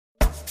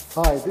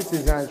Hi, this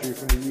is Andrew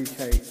from the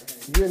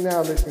UK. You are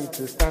now listening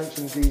to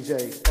Stanchion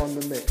DJ on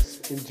the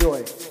mix.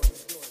 Enjoy.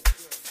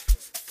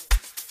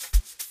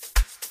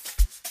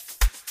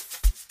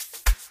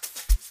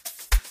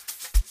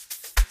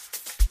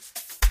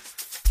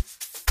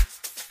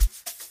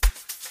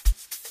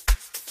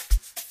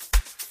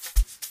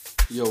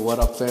 Yo, what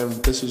up, fam?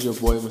 This is your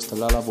boy, Mr.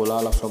 Lala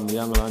Bolala from the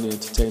Young Alani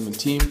Entertainment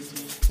team,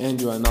 and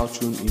you are now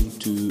tuned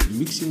into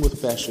Mixing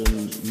with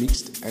Passion,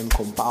 mixed and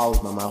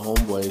compiled by my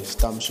homeboy,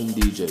 Stamshin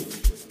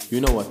DJ. You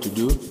know what to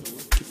do.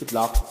 Keep it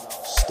locked,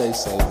 stay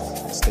safe,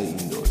 and stay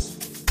indoors.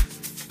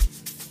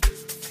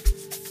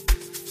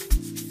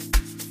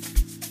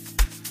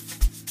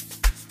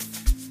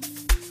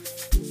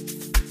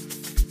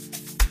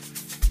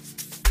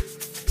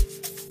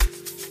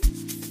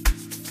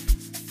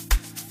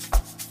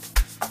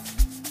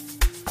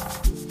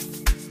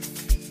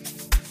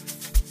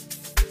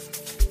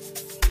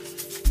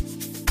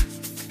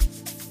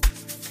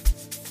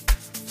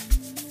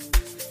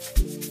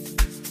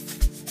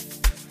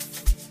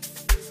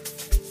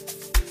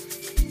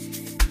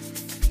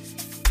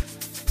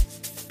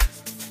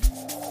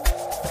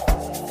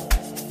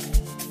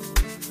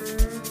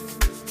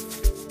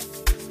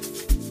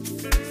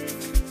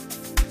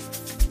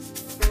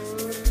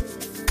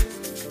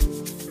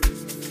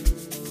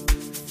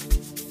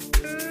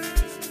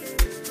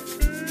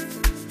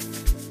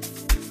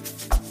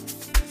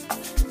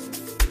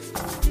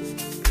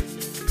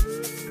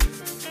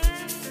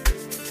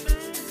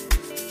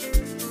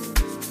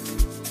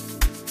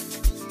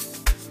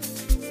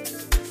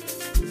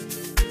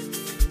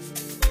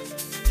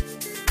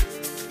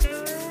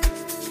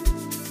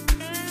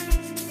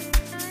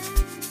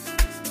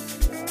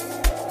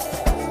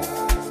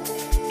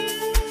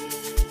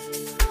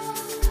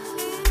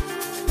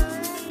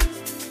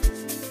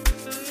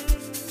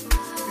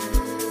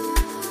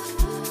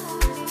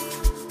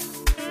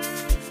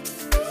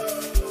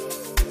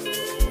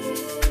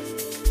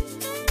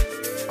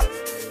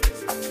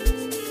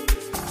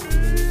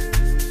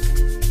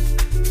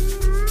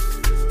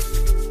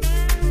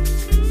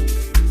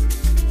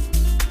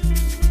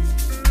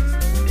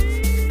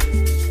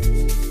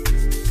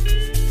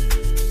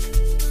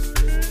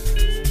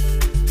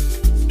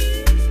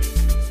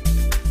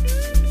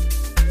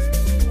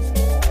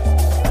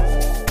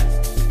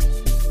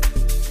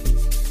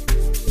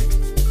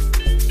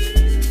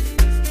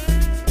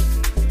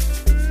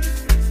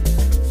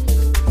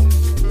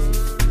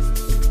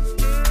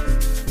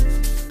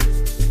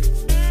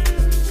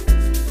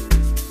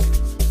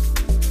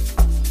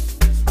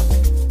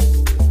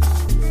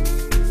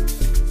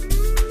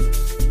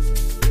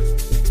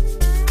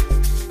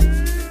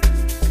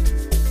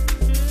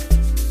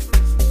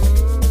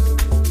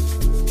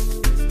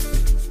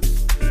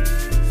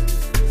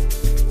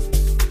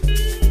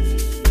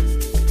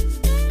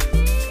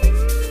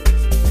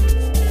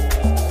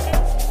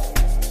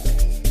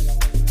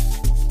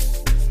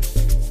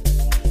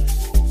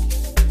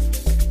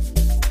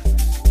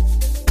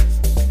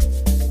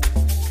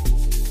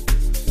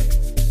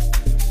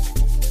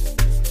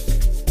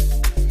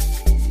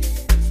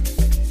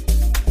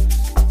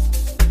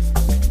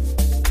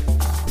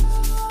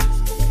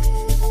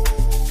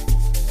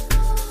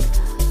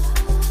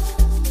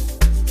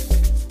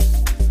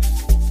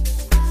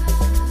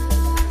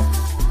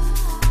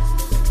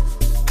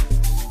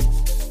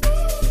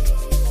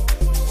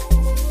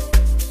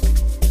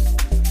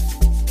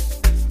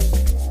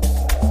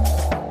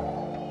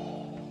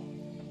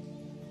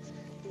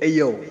 Hey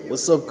yo,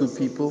 what's up, good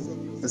people?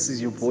 This is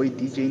your boy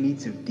DJ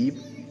Native Deep,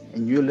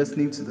 and you're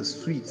listening to the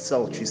sweet,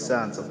 sultry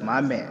sounds of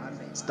my man,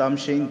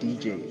 Stamshane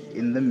DJ,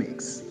 in the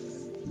mix.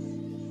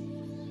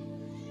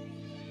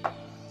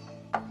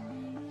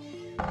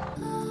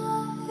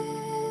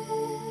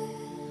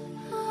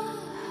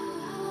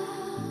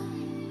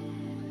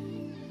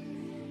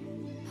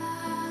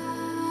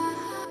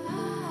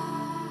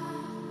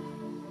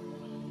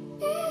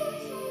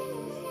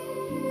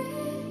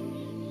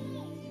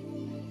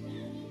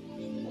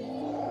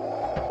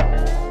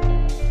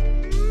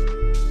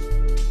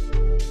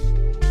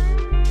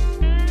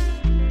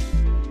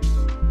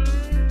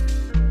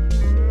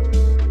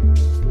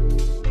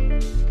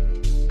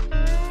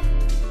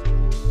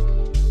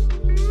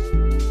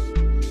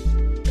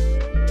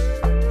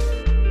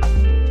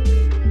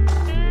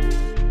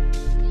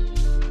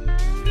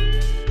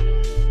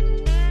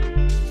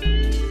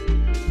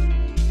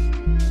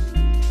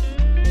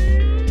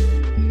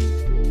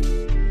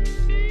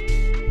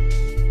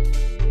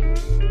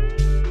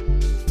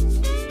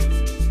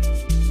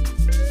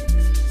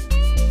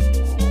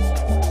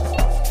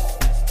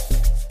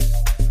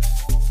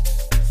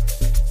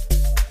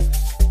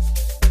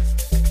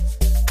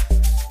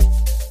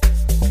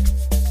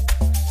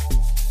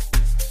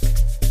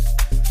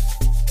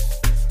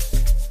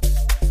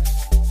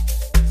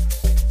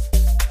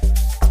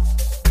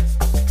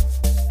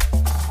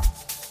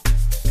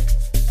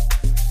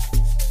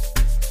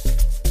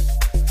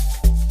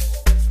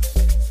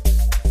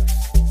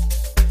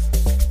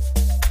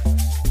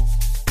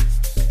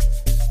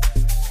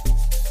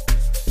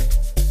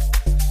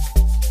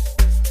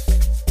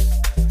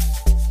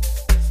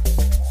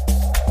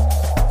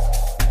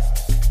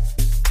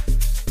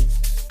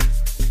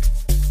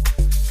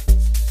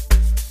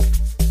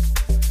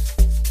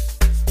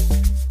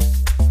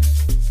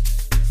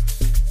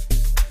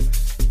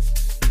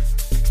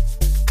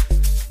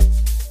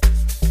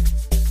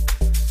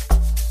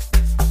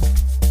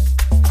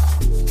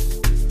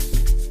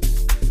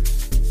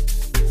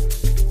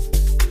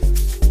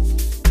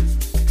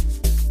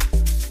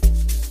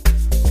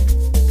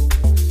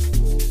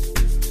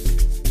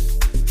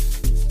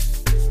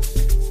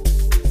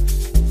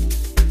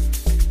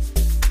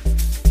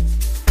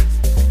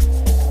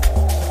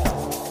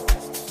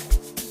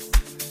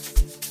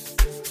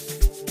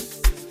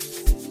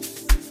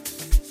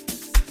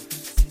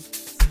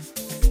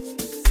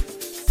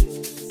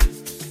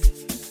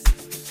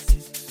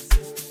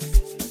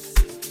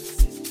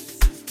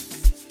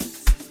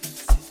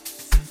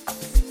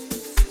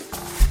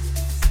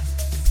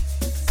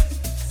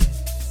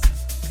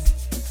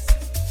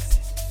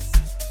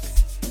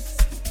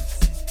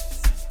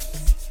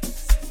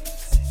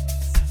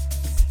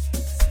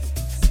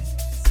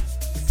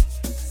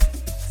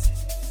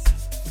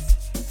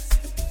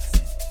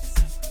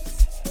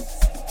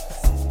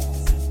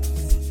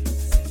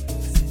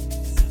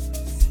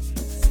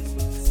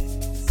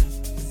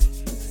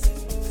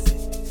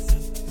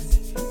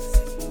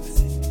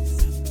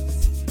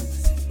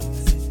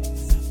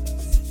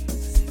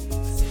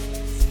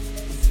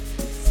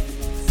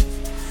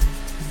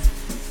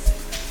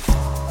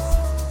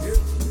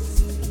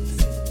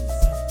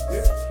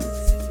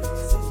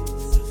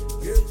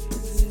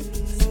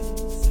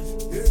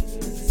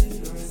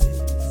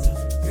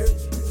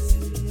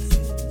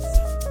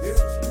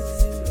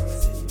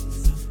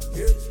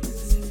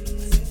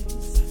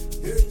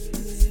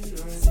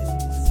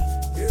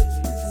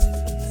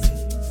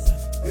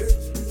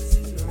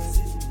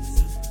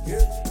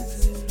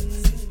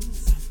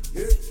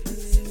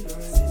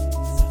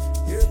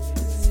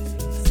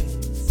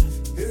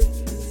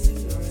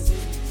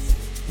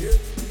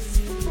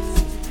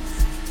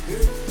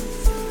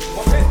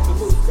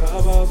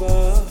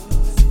 kababa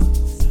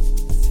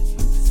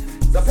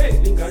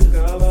zaphela ingane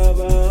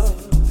kababa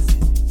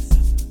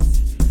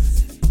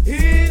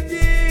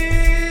hindi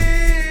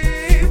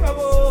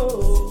babo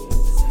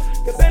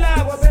kepela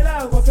kwaphela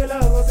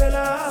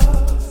waphela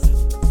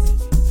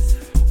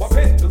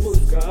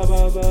umuzi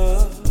kababa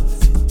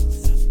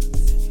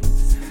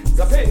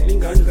zaphela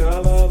ingane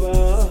kababa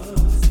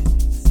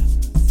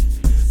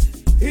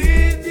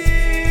hindi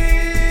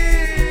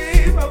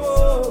babo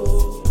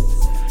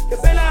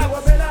kepela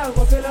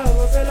kwaphela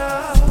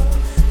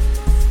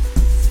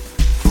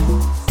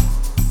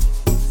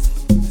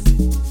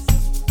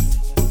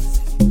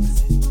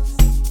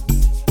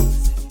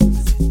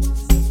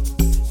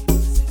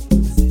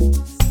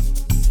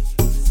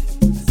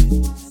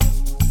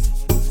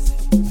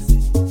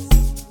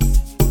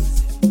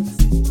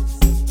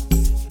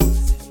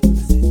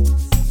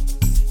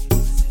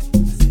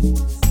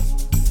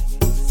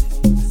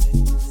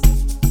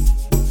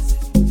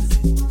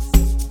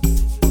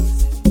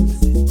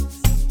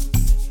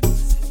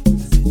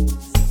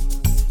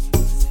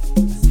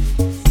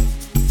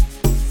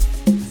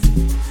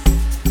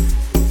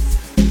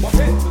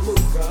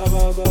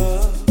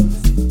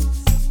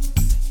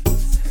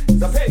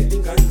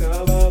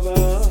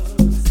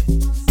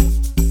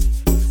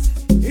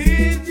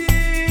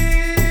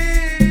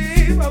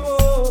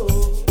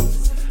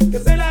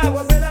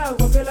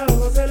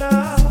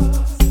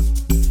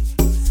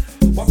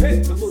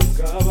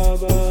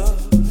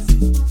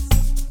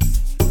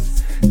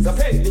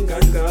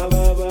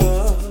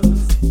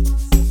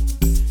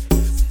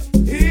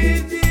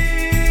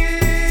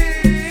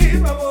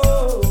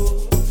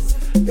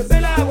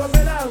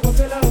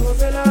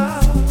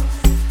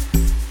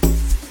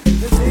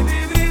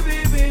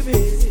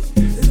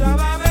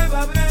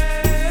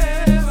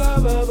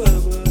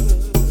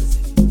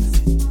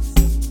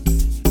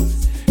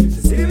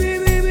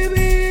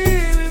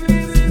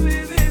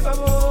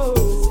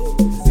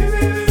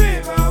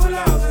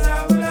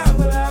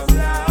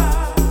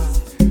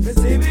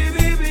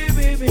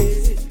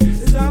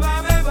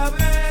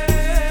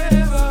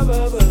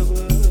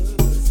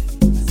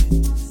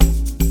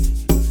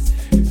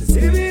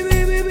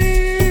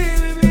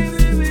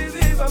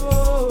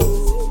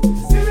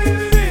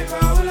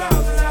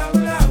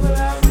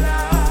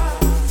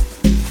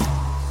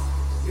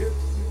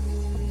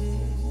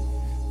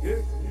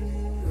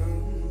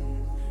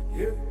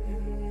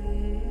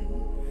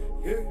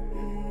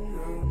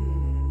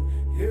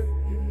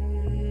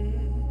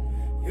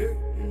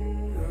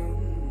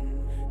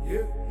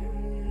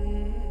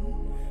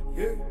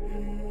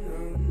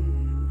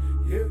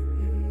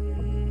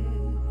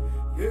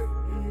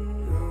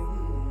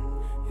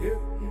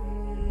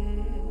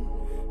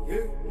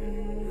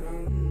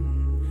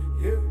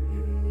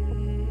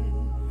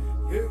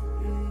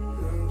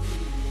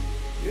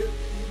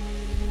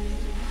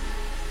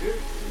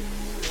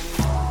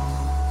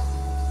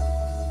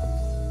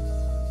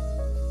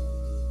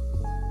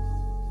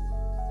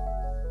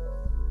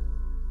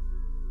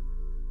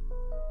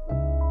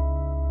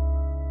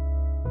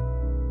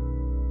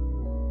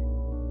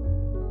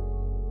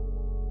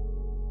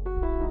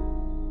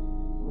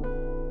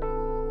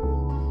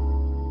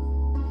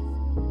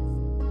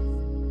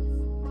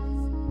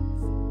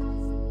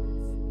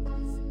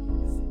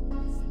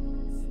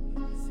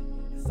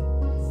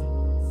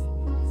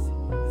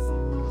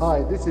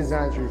Hi, this is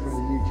Andrew from the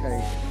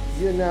UK.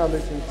 You're now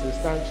listening to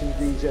Stanchion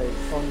DJ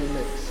on the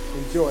mix.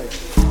 Enjoy.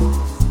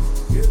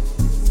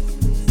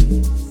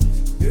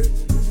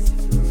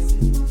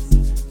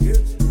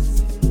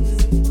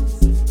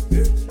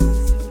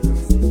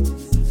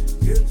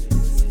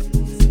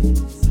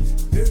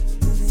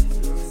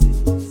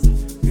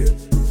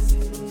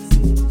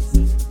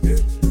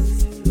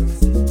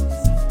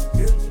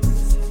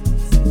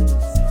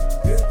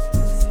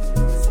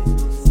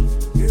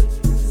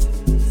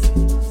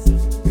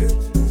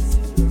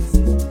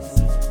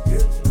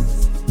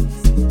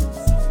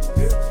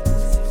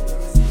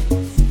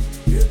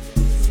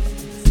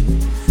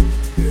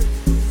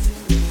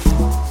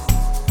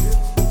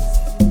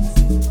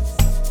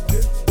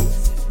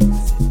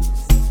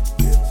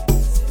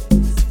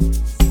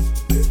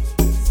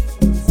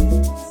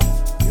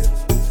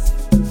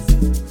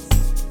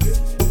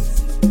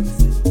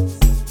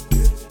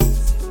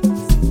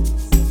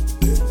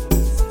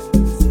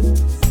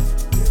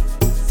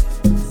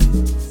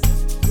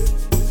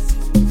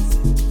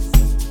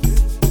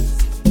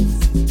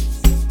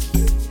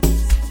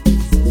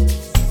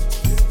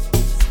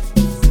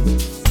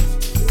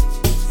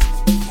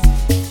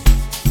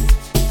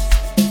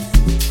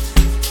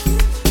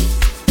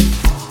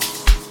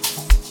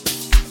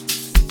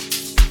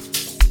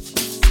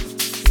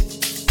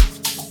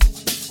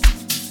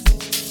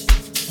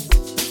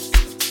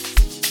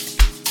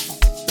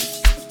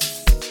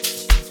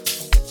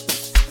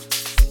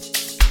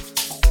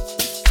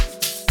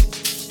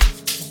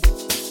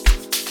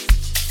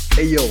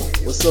 Hey yo,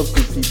 what's up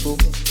good people?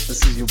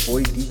 This is your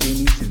boy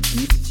DJ Native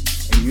Deep,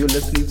 and you're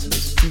listening to the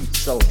street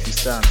sultry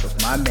sounds of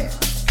my man,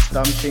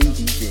 Stampchain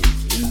DJ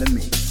in the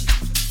mix.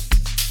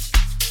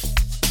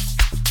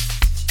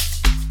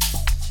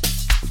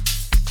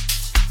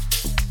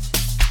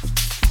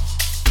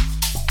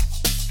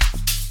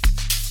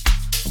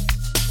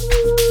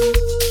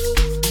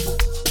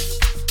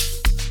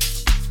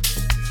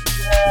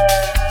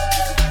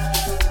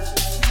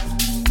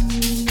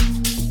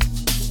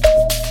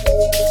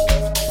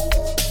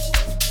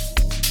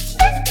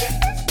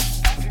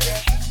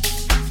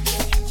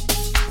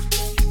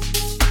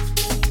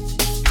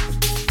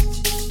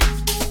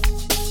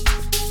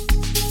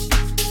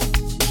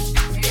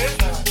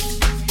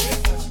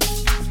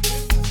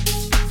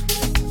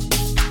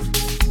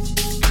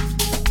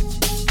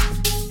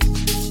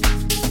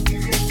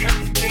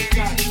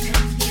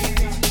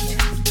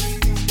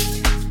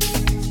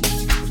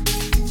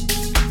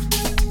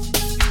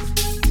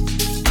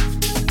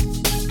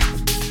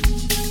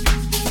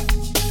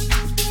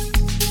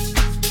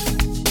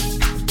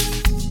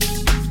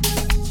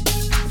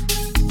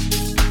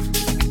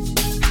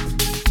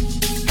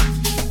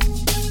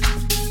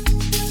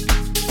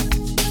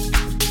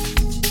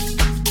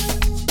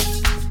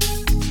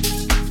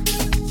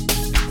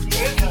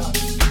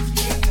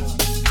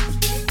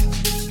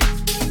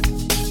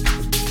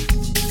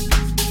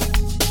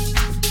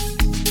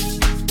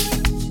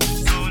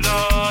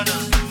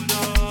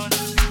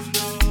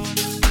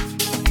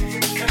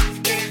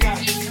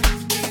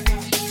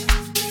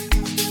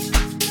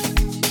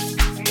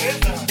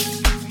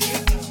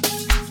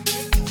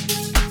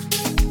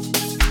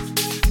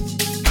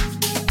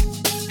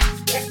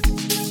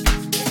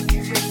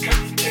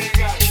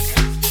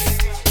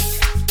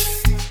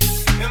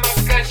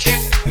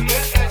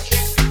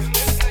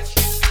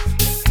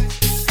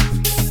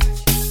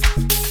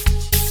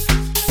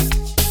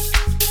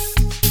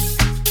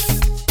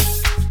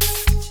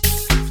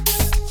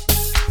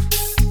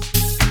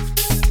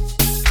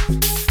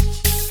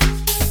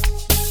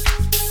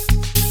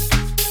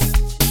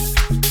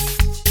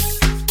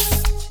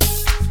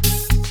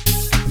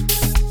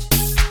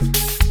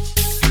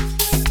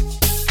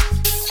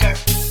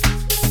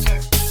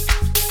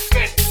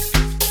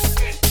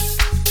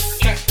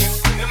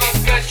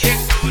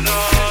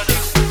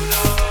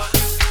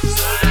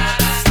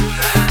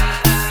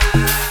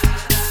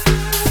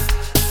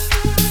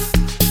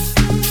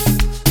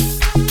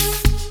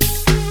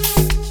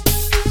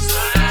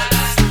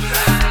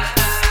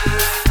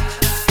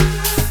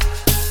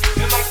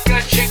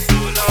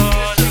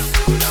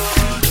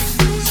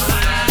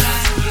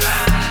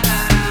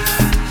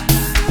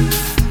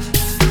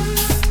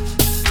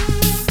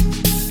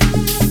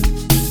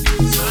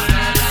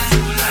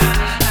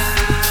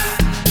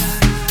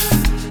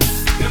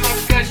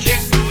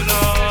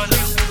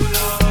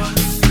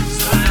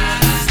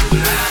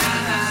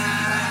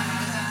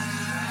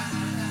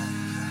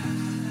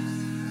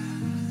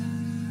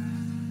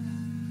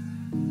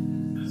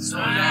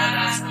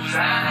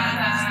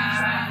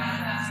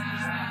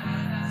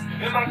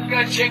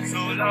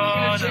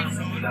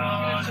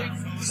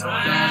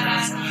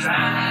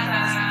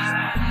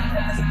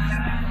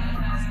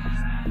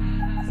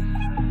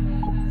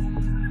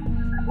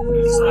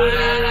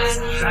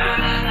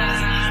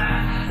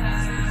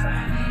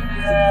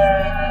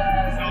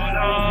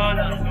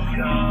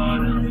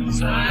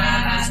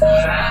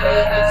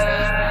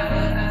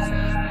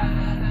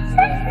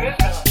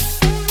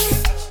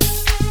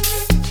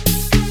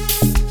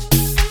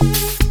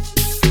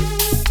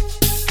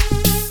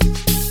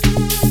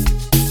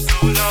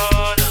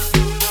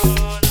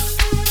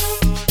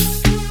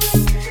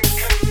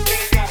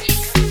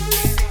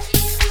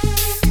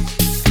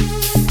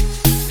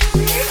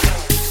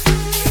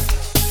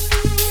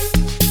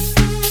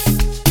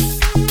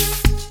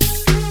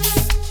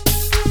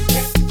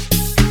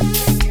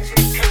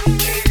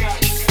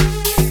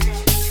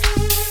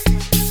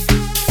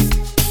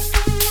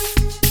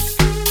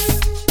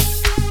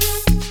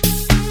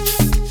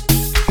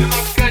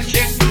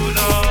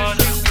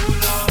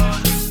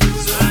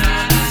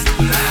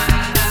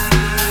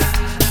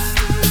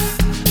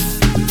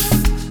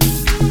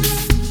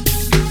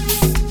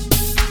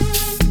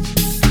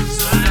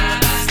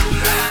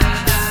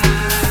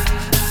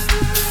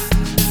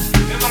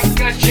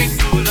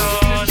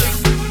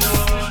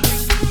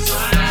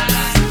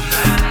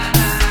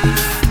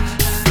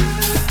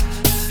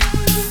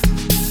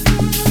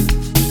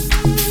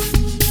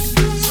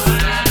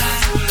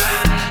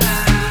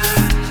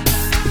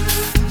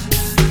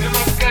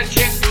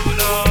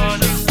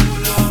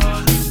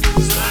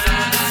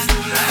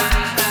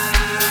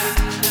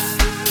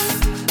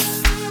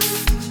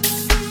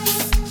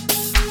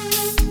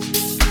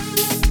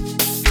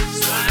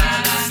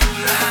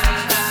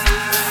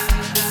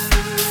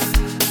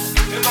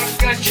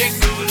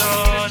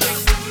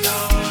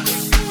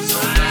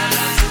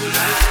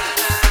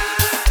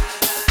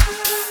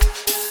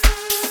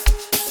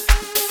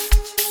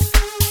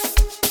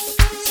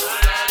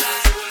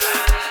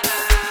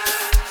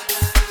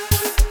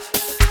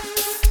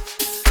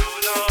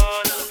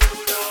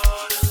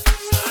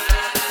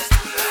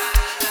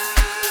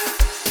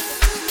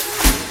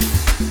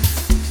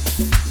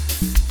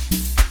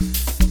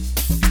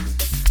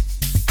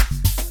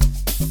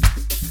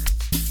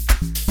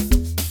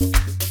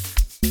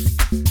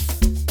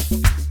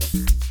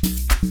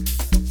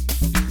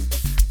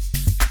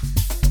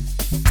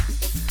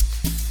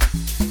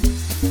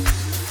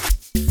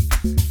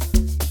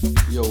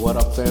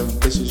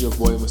 This is your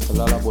boy Mr.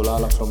 Lala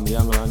Bolala from the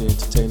Young Lani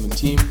Entertainment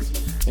Team,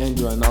 and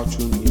you are now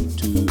tuned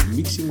into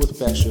Mixing with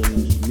Passion,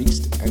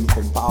 mixed and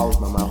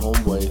compiled by my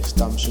homeboy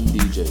Stamshin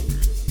DJ.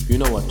 You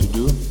know what to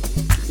do.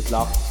 Keep it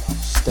locked,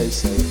 stay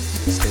safe,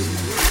 stay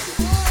engaged.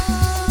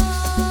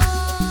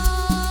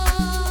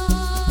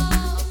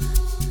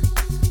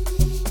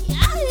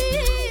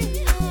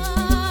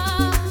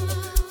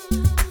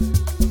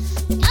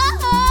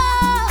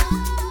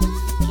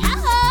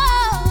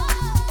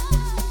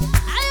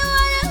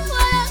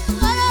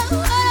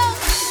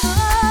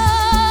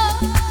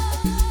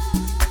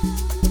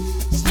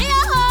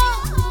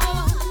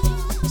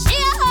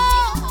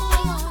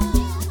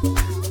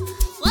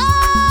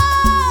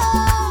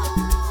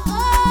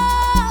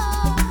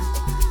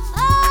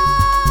 Oh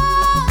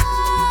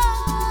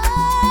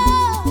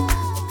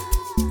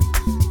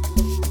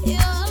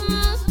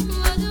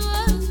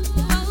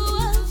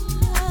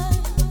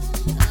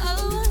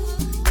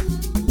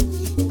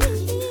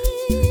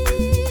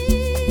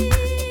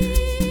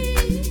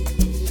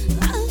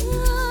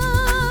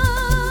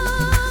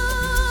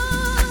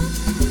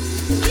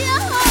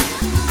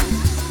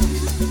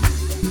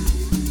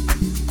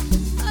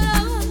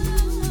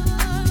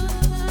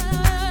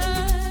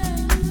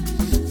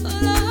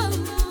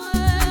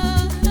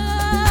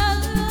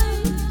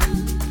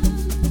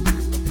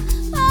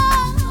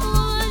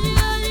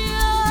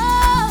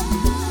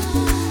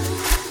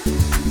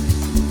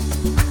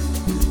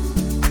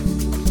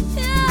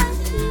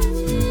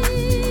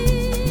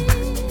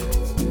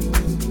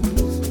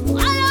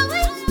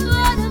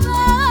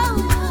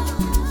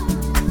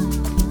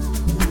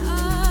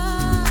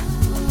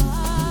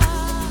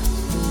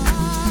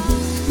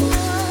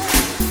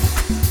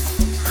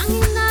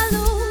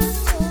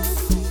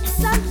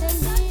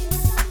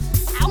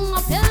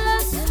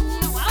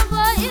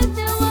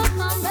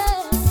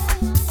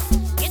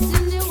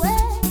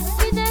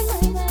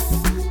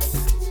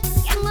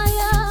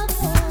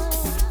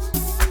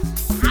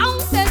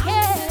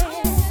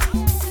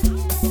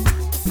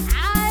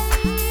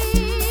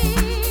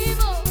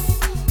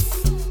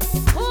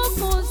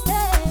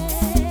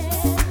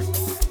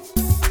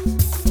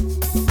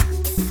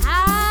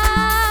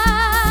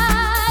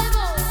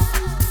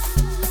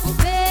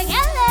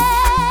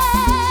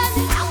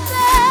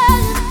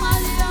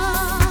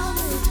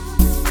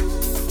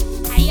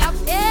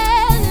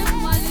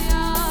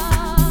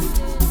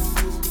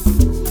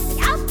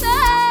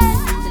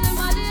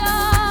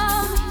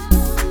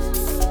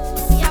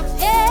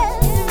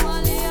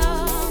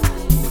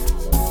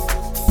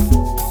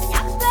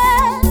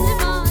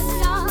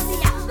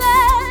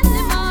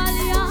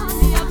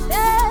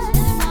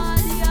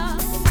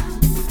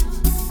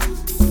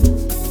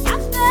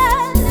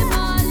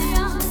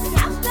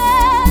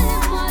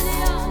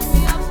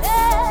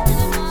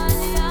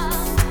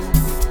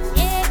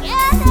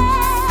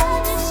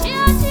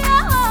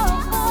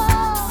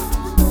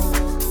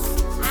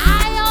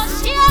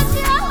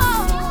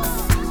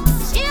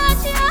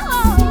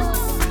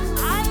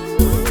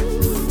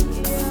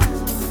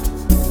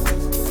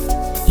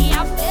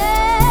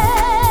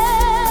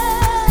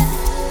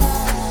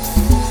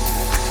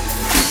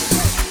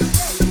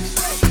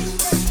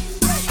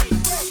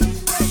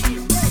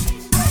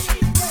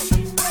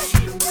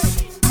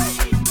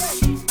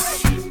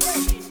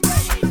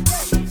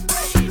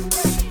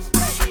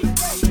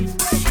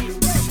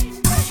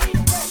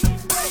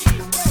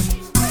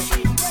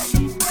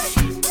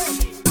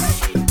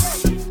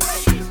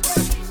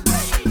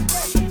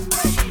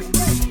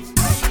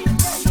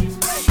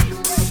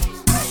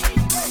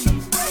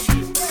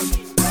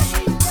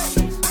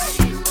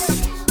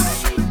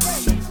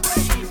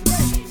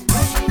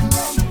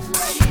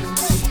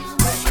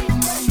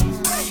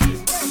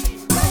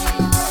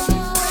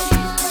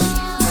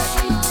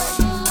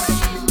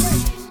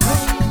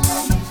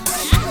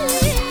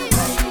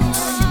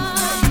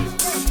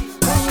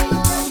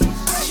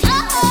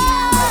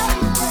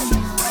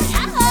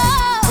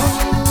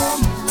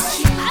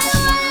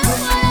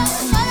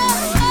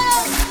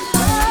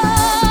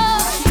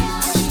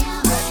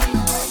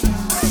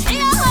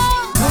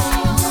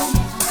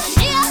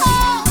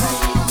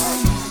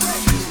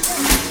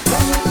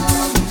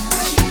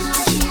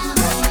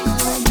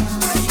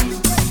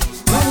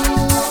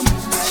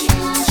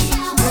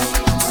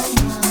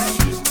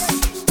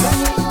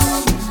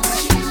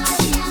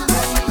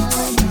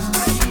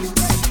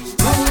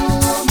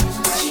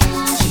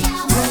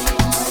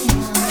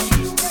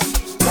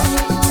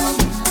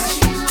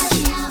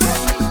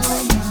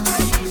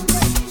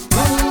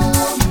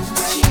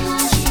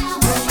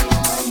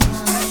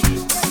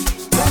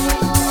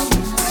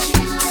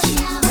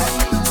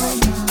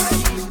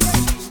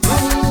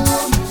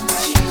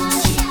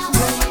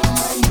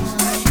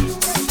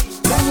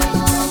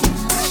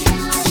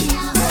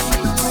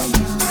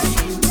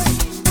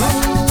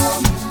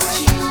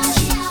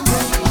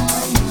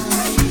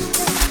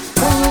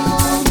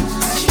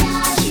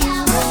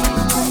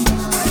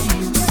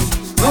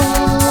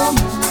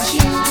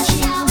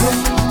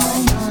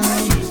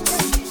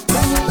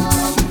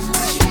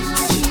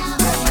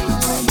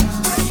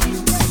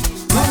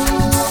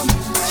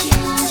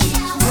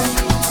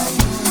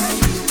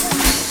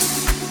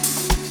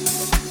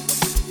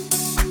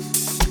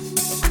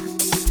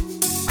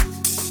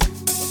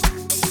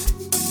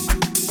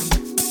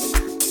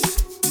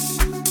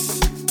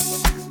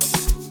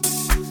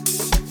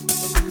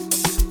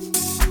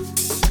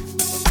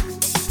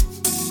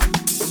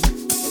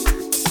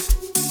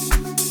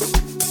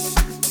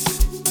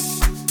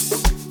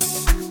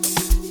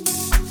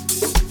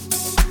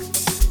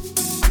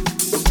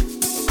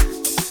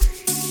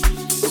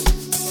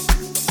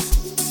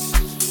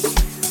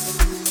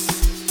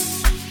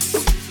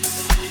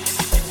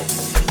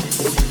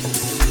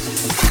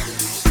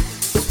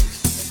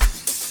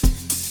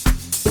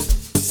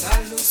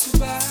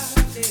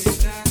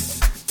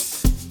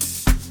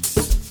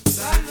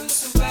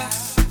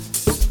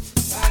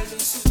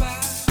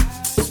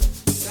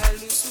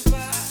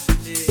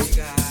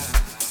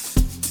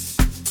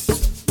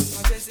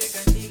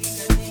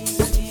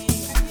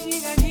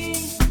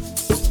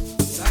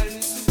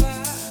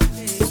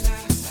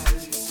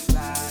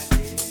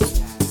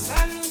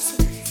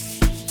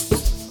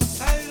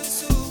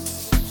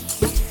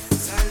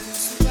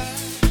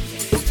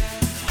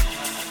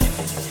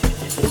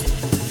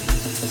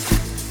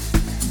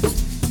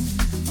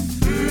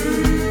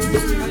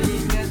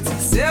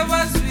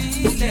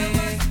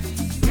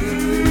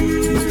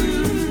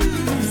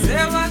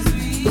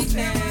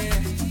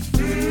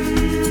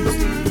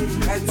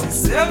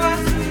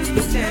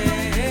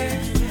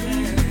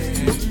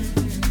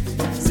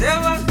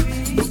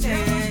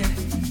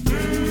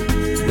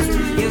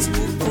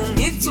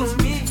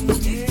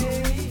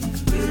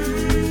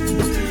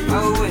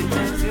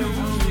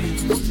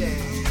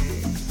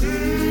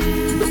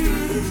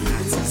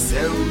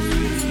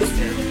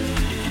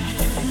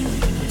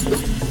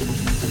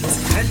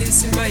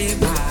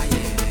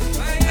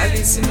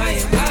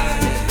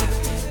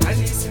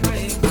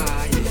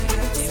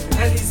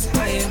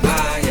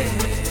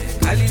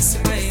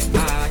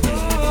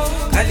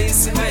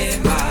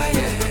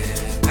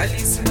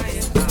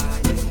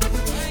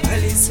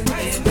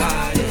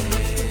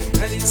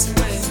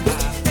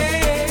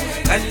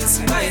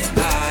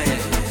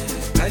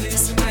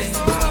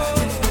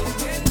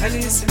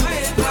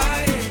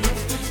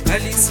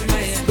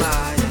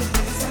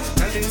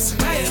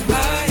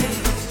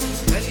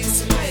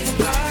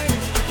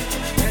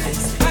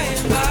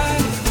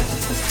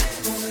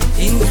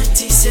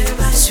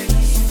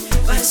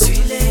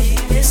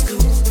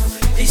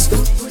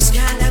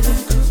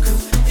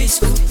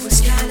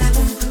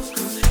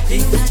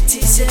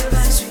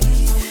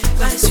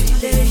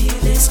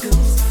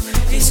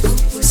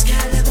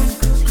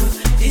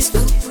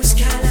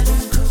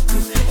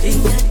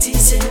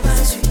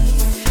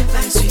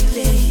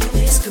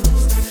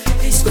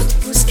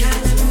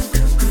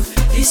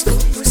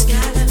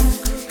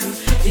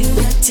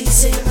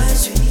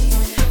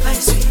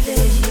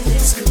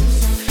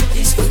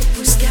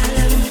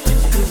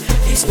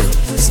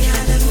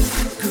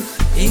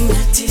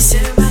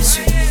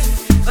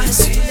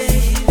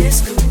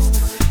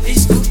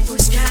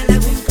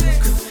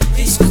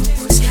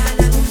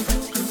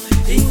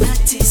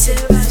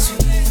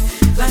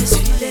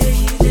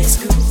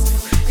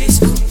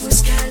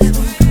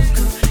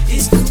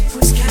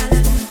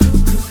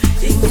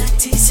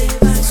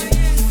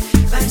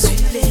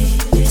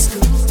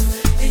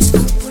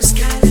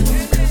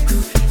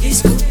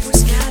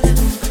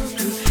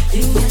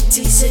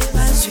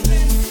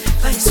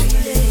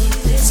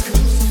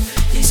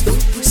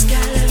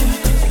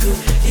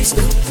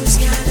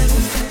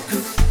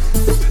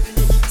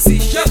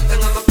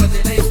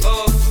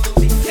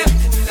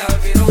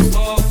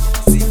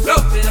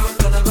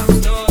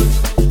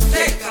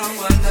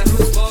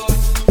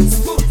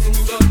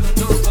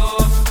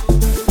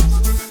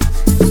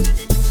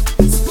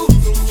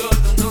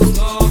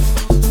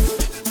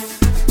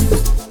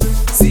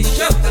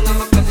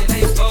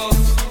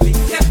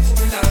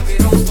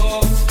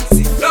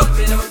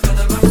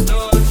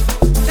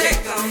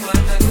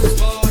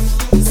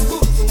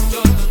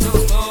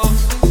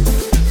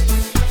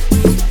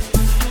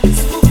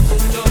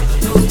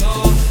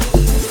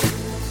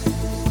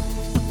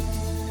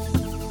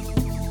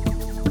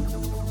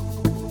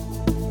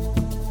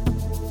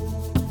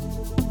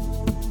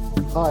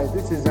Hi,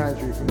 this is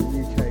Andrew from the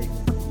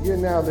UK. You're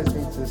now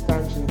listening to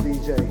Stanchion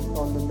DJ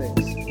on the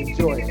mix.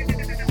 Enjoy.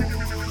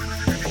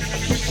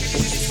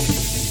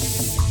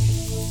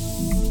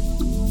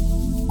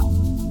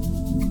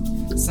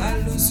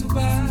 Salu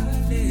suba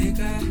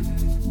lega,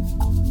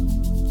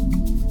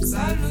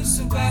 salu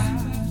suba,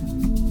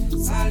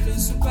 salu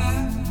suba,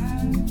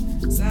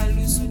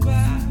 salu suba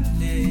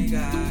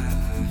lega.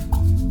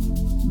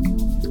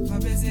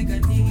 Mabeze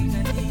gani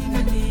gani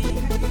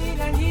gani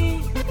gani.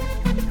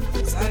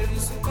 Salu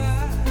suba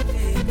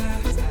lega,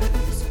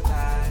 salu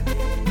suba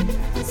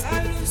lega,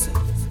 salu su,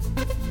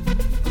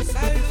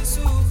 salu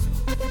su,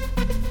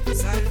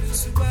 salu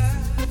suba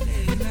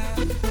lega.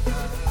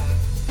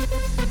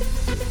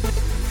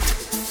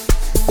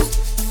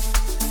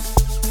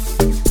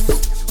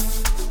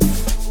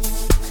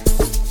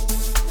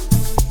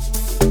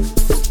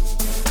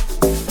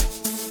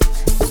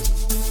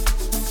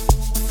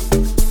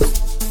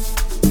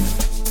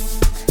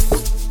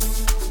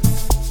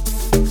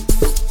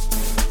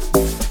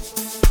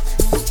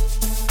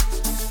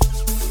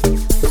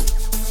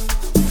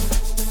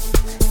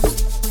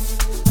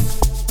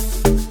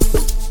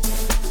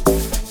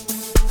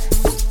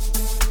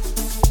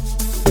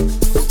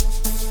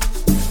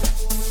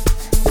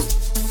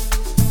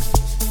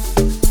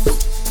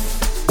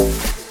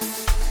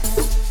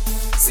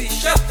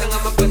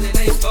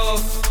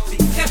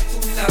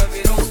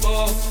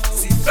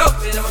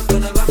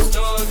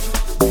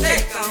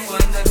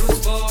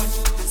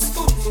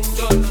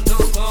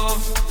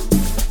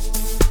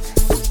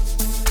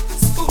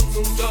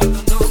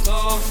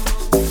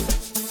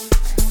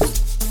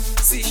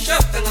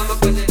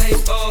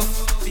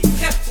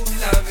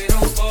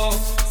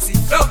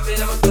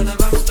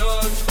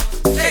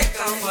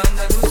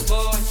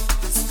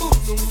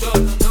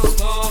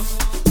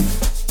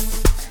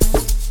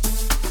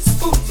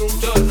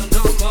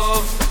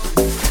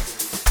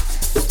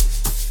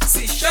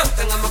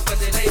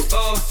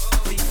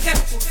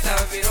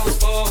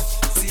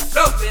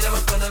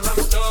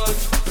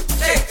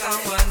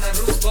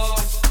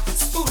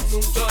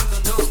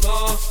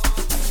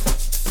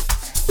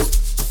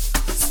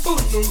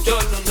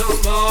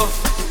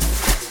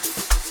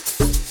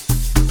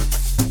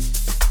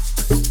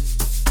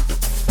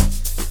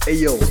 Hey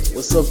yo,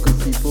 what's up good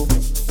people?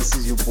 This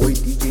is your boy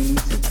DJ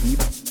Needs Deep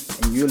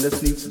and you're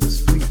listening to the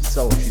sweet,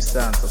 sultry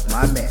sounds of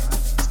my man,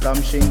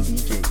 Stamshane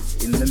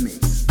DJ, in the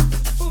mix.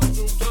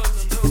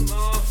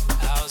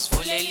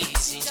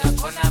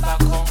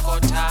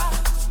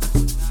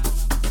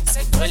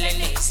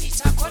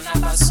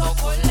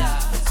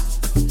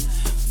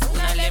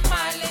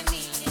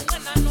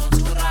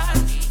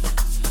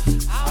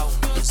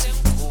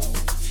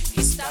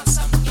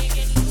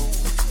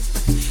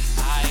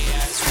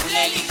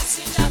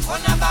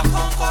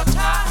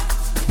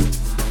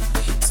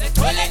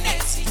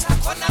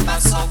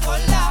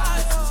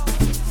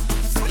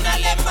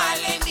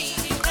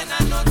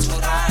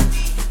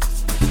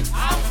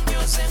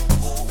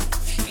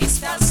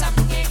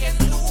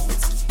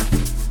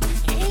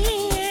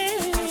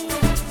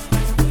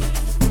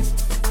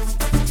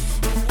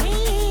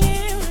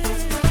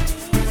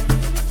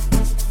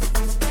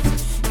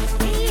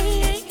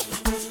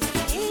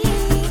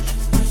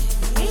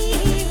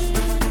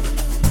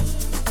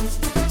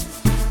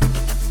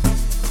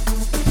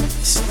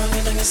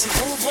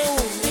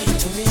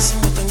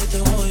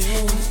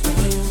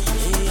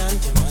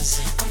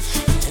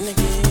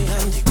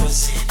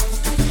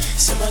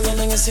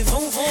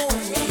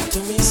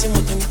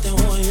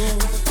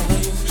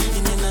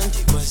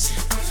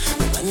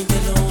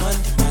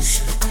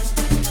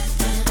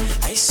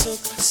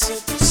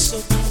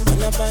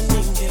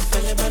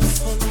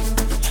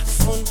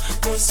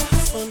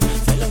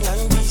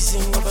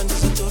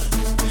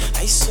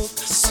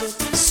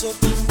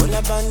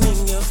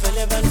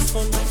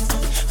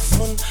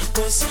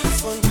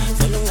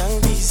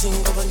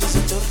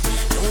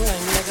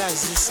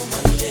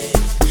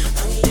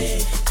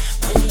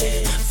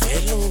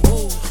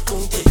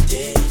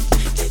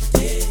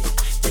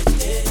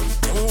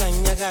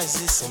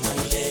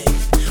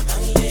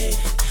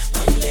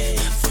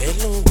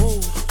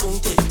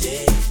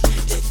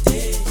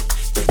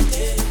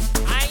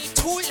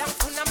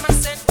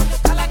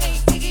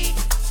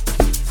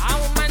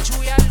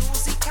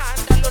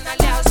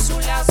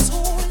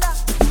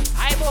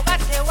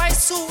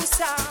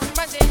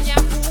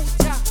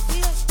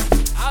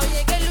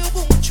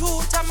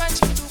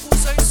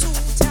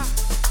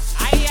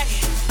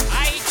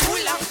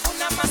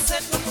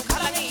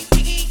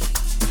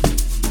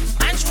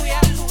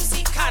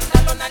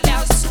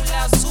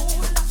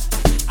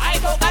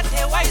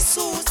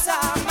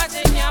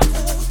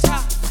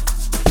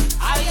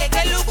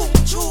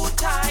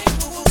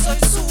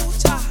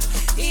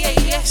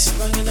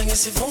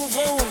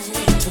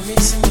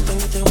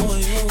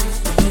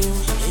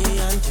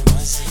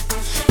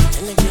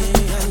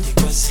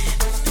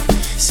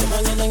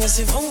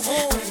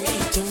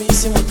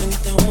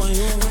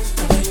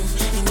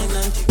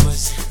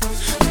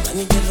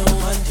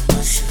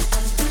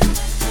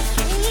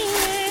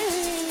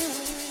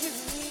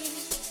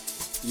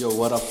 Yo,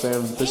 what up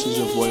fam? This is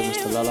your boy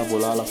Mr. Lala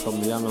Bolala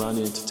from the Young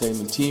Alani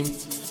Entertainment team,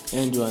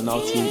 and you are now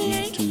tuned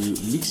into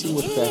Mixing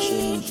with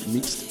Passion,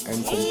 mixed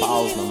and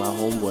compiled by my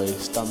homeboy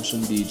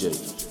Stamshane DJ.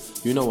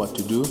 You know what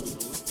to do.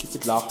 Keep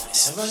it locked,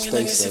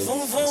 stay safe,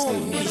 and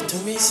stay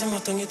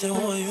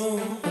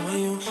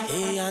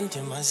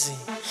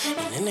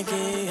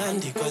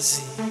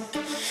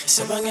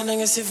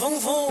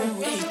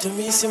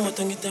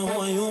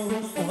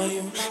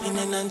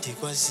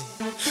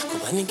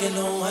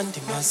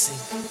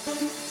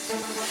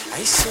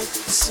I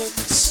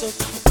soak,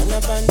 when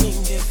I'm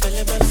burning, fell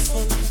about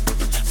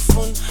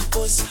phone,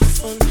 pose,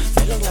 phone,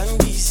 fell on I'm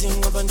busy,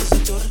 open the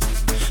door.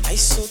 I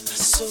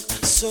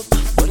soak,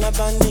 when I'm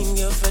burning,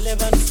 fell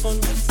about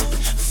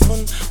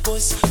phone,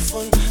 pose,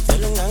 phone,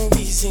 fell on I'm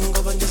busy,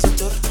 open the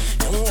door.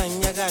 Young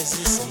and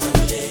Yagazi,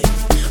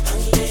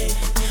 Mangle,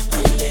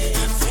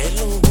 fell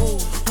on go,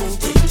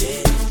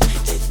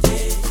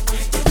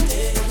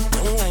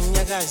 young and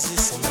Yagazi,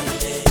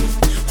 Mangle,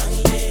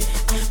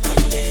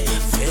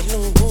 fell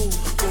on go.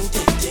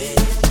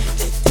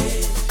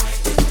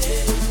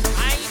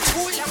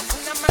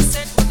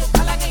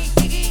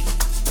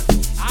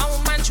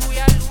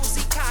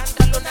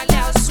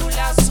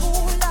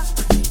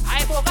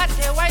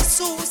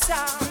 Susa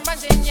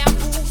manje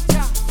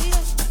nyabuta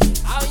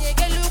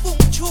awuyekela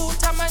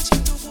ukungithuta manje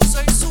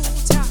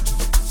ndukuzoyisuta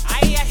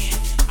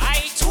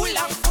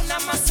ayithula ngifuna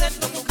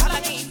amasendo ngikhala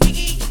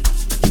ngiyibhiki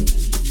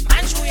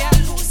manje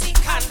uyaluza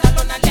ikhanda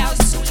lona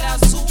liyazula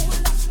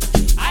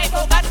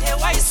ayibo kade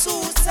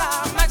wayisusa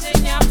manje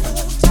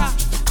nyabuta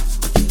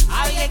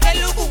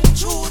awuyekela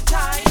ukungithuta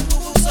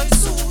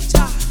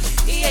ndukuzoyisuta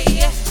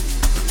yeah.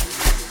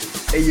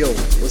 Hey yo,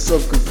 what's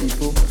up good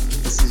people?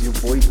 This is your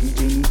boy DJ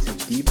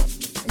Native Deep,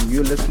 and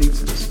you're listening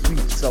to the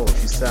sweet,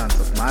 sultry sounds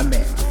of my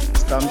man,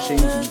 Stamshane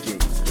DJ,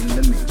 in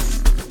the mix.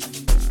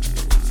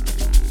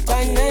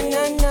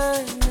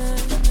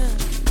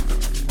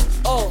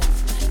 Oh,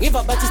 give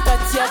a batista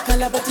tia,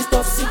 kala batista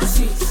of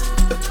 6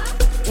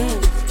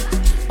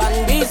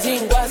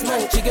 Bandizi, was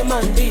man, chige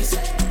mandis.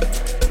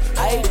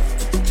 I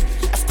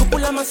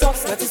scupula my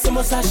socks, not is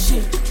most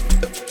shit.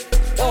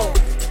 Oh,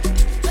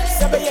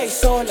 sabe ya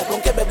sola,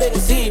 con que bebe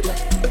encima.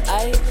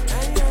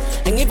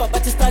 Engiba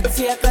bathi start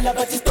siyakhala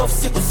bathi stop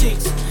siku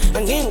 6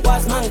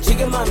 Angingikwazi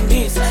mangijike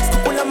mambisi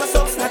Sikhuphula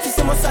ama-socks ngathi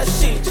isimo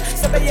sashintsha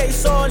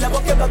Sebeyeyisola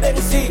bonke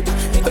babengisiba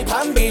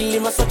Ngiphambili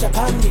masoja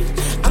phambili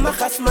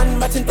Ama-Gassman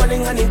bathi intwala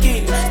encane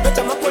inkinga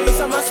Sibetha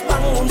amaphoyisa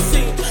masibanga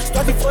ngumsindo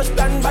Stwathi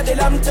fostan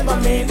badela mthemba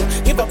mina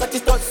Ngiba bathi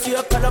start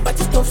siyakhala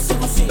bathi stop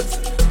siku 6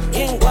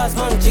 Ngingikwazi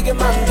mangijike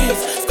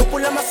mambisi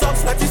Sikhuphula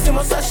ama-socks ngathi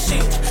isimo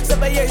sashintsha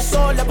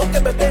Sebeyeyisola bonke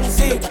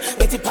babengisiba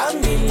Ngithi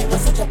phambili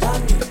masoja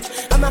phambili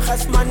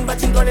Ama-Gassman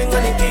bathi intwala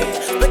encane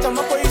inkinga Sibetha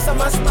amaphoyisa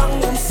masibanga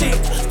ngumsindo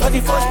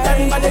Stwathi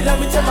fostan badela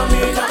mthemba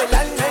mina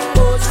Belana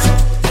ingozi,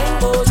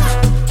 ingozi,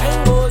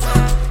 ingozi,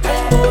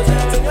 ingozi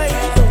Ngiphindwe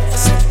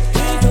idlozi,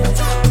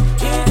 idlozi,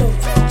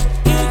 idlozi,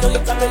 idlozi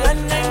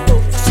Ngicabelana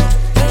ingozi,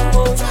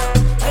 ingozi,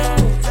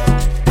 ingozi,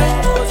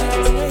 ingozi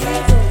Ngiphindwe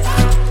idlozi,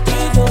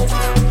 idlozi,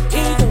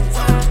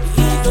 idlozi,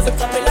 idlozi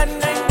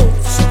Ngicabelana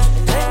ingozi,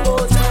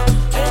 ingozi,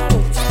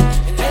 ingozi,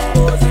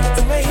 ingozi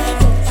Ngiphinduwe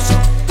idlozi,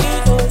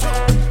 idlozi,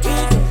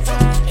 idlozi,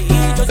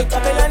 idlozi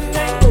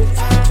Ngicabelana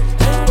ingozi,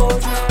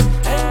 ingozi,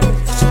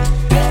 ingozi,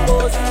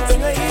 ingozi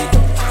Ngiphinduwe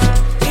idlozi,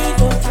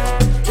 idlozi,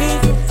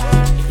 idlozi, idlozi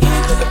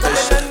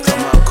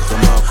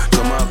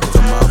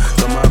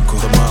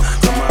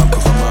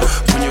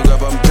Punyuka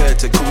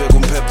bamphethe kube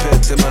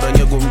kumphephethe mara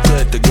ngeke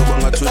umqede kuyoba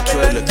ngathi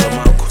uthwele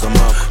Gamako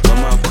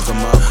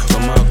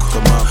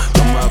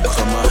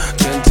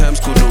 10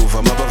 times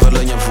kuluva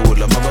mabavala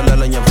nyavula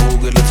mabalala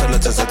nyavuke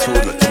lethalatha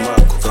zathula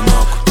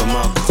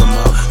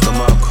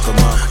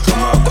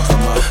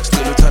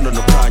Sicela uthando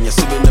nokhanya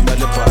sibe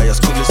nemali ebhaya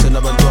sikhulise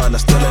nabantwana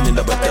sidelane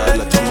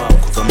nabadala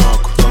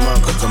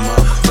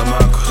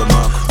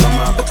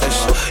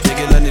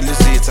Yekelani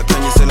lizitha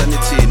khanyiselani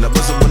thina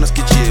bazobona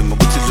sigijima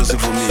ukuthi idlozi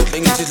ivumile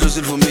Engithi idlozi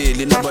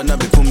ivumile naba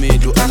nabe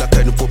iphumile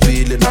U-alakhani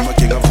upopile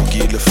namagenge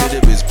avukile fede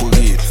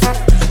bezibhukile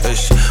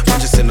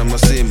Manje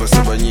senamasimba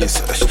sebanyisa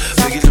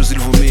Beka idlozi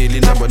livumile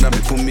naba nabe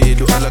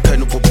iphumile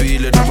U-alakhani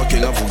upopile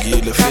namagenge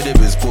avukile fede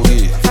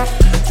bezibhukile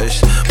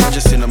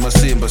Manje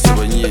senamasimba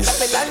sebanyisa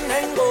Ngicabelana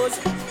ingozi,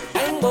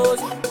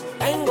 ingozi,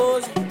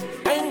 ingozi,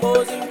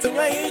 ingozi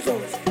Ngiphinduwe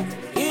idlozi,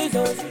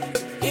 idlozi,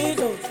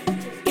 idlozi,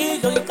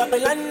 idlozi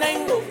Ngicabelana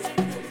ingozi,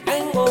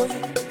 ingozi,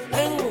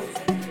 ingozi,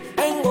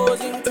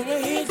 ingozi Ngiphinduwe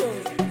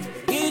idlozi,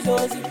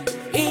 idlozi,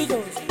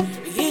 idlozi,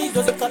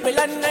 idlozi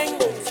Ngicabelana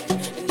ingozi,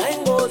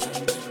 ingozi,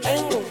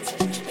 ingozi,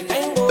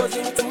 ingozi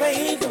Ngiphinduwe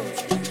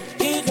idlozi,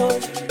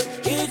 idlozi,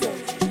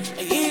 idlozi,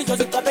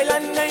 idlozi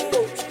Ngicabelana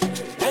ingozi,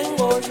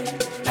 ingozi,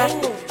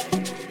 ingozi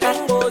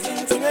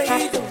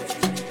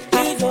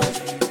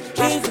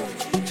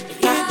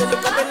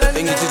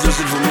Engithi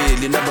idlozi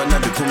livumile naba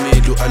nabe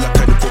iphumile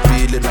U-alakhani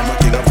upopile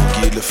namagenge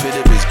avukile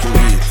fede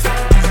bezibhukile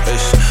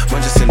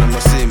Manje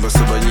senamasimba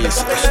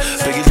sebanyisa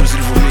Beka idlozi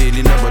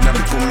livumile naba nabe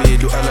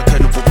iphumile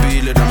U-alakhani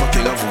upopile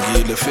namagenge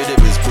avukile fede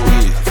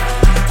bezibhukile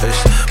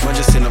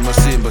Manje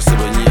senamasimba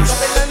sebanyisa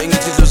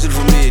Engithi idlozi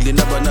livumile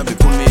naba nabe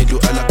iphumile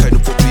U-alakhani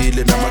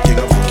upopile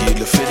namagenge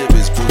avukile fede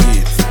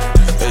bezibhukile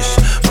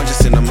Manje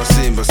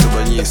senamasimba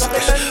sebanyisa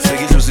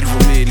Beka idlozi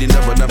livumile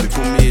naba nabe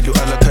iphumile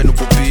U-alakhani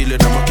upopile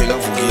namagenge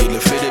avukile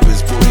fede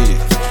bezibhukile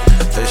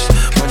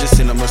Manje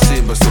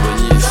senamasimba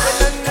sebanyisa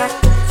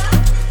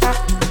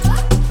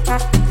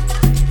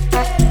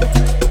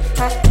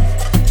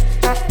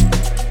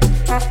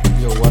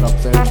Yo, what up,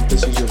 fam?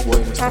 This is your boy,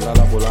 Mr.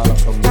 Lala Bolala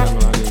from the Young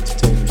Lani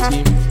Entertainment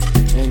Team,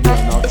 and you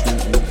are now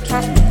tuned into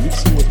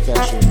Mixing with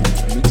Passion,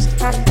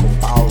 mixed and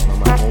compiled by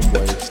my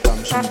homeboy,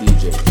 Stamshin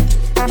DJ.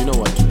 You know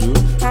what to do.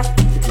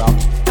 Keep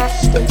locked,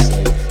 stay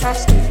safe,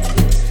 stay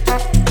indoors.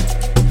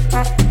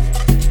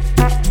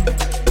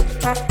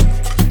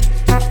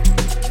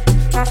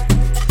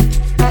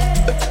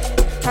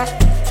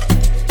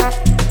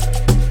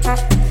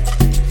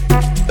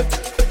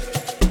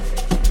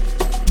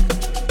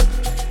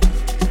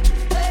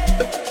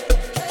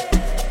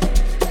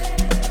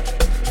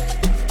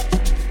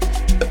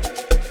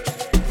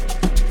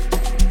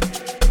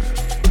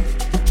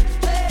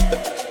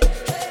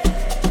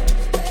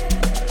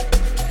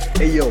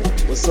 Hey yo,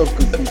 what's up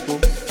good people?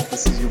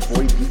 This is your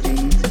boy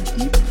DJ Needs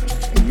Deep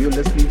and you're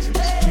listening to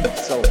the street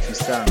sultry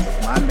sounds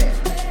of my man,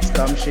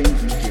 Stamshin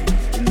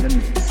DJ in the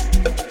mix.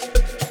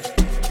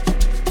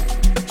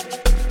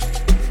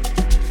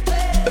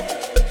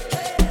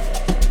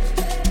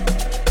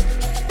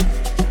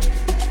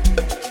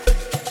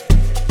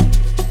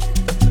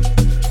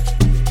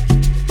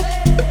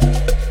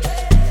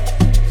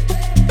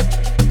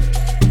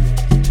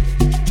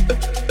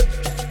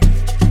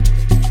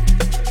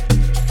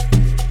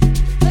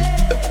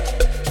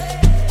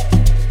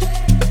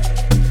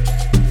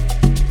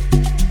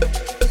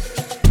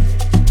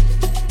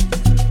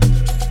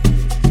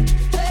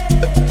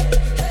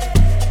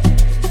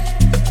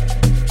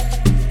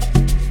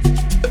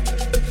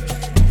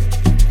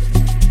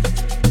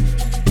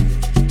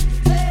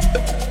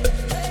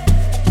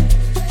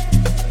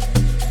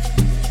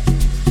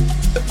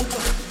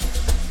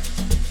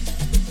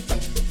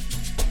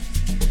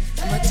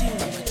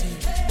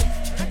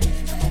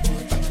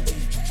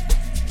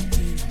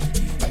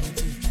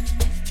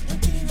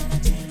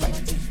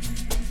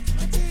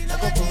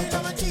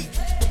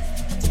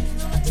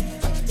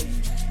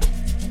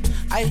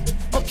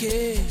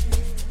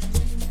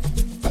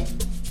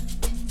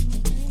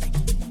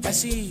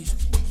 asizwe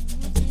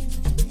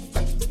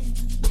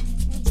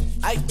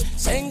ay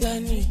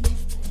sengani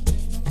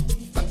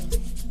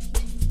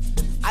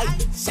ay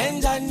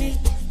senzani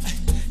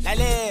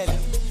lalela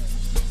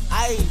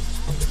ay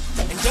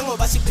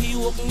njengoba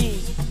siphiwe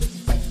okuningi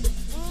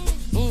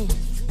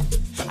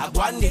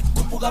akwande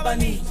kubuka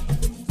abaningi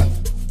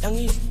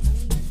yangizwa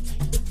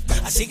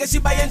asike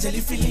sibayenzele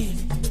ifilimu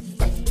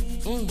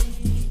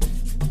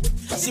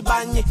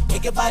sibanye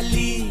ngeke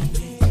balile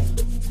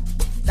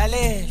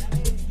lalela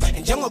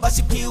njengoba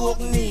siphiwe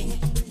okuningi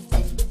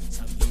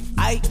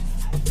ay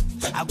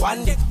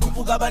akwande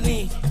kubuka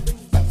abaningi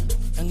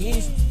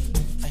yangizwa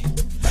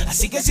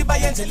asike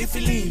sibayenzele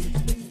ifilimu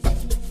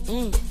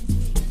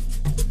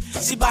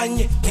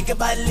sibanye ngeke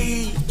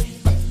balile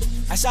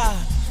asa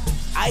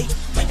ay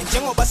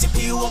njengoba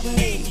siphiwe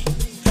okuningi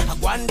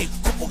akwande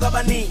kubuka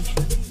abaningi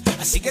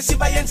asike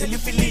sibayenzele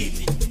ifilimu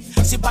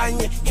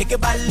sibanye ngeke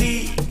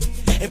balile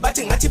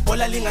ebathi ngathi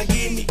ibhola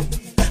lingakimi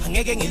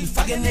angeke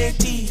ngilifake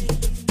neti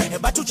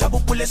ebathi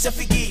ujabukule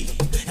sefikile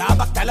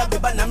abakudala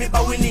bebanami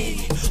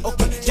bawinile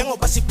okay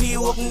njengoba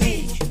siphiwe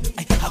okuningi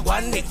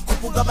akwande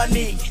kubuka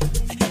abaningi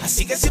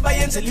asike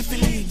sibayenzele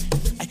ifilimu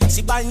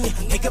sibanye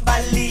ngeke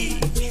balile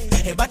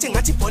ebathi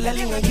ngathi ibhola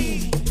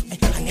lingakimi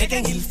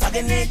angeke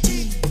ngilifake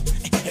neti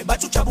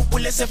ebathi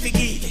ujabukule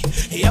sefikile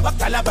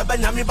abakudala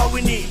bebanami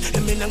bawinile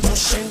mina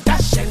ngizoshenta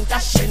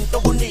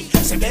okuningi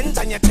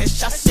sebenza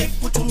nyathesha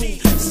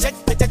sekuthumi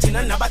sekuphethe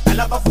thina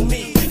nabadala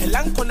bavumile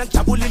la ngikhona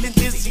ngijabulile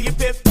inhliziyo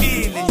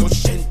iphephile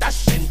ngiyoshenta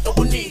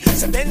okuningi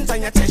sebenza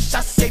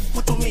nyathesha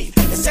sekuthumi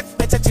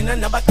sekuphethe thina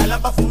nabadala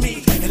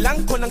bavumile la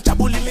ngikhona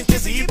ngijabulile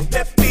inhliziyo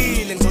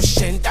iphephile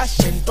ngizoshenta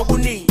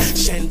okuningi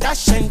shenta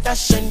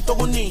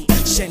okuningi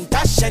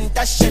shenta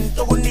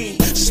okuningi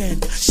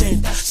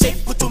shenta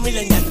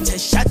sekuthumile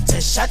nyathesha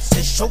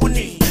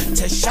okuningi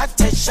tesha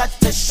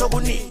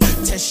okuningi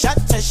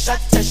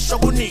tesha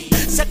okuningi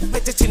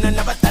sekuphethe thina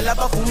nabadala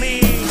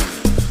bavumile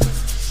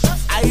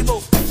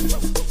ayibo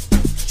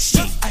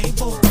she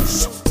ayibo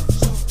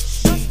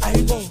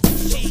ayibo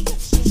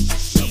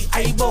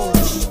ayibo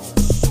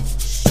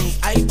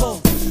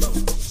ayibo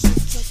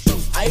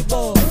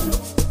ayibo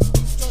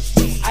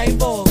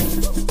ayibo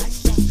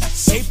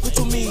say put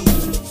to me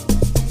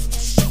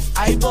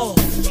ayibo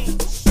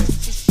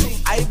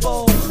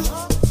ayibo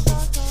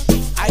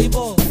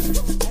ayibo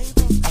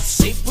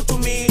say put to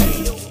me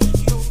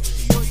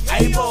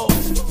ayibo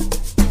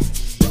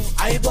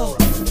ayibo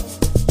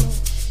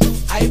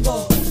ayibo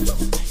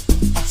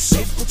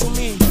say put to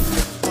me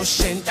to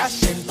shenta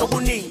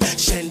okuningi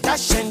shenta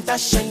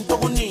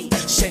okuningi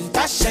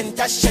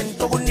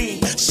shenta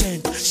okuningi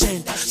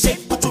shenta say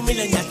put to me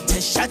lenya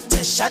tesha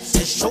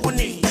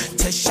okuningi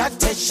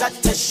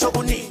tesha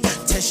okuningi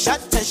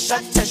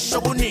tesha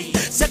okuningi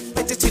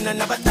sekuphethe thina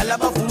nabadala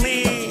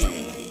bavumile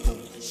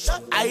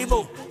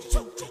ayibo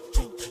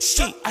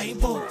she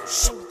ayibo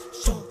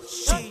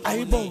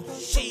ayibo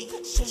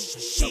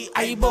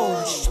ayibo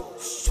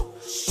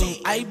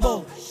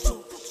ayibo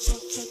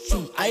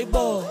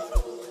ayibo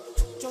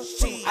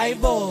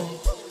ayibo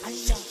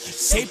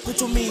say put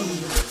to me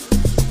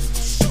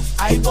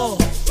ayibo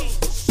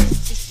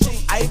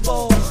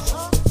ayibo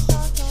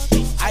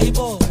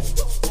ayibo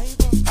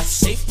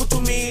say put to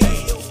me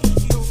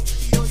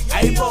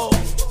ayibo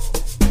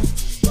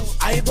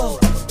ayibo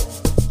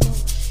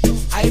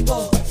ayibo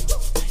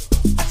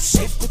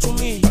say put to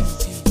me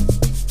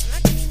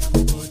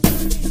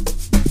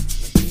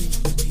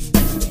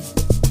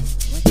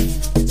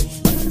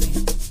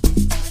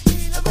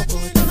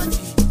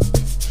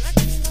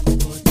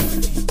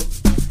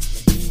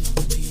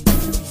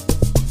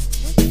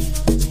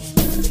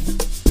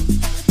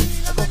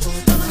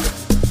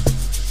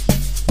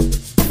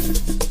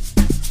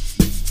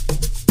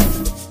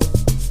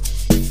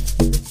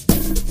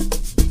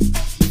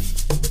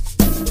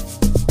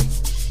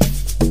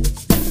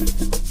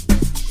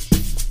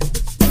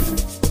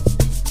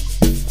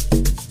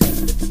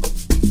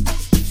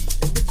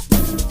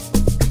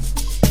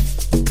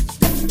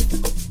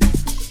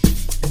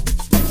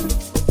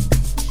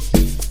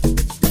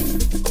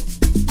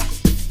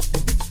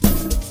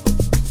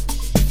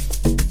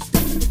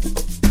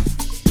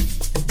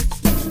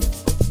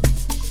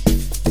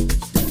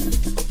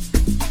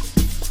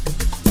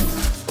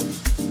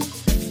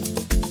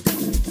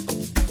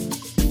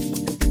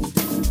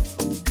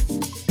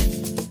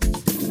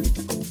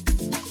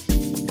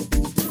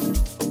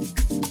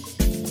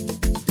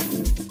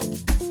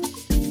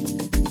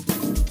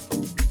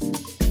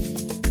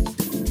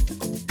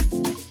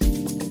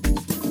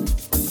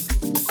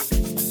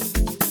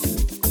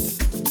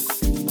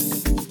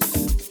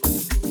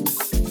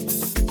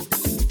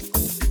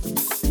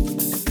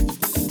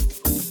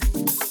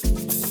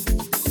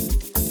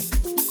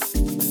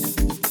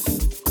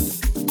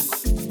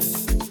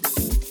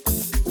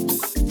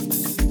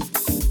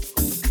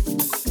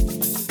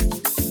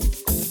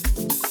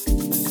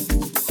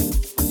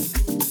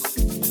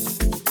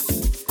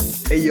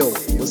Hey yo,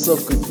 what's up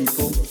good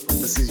people?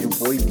 This is your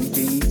boy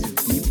DJ Native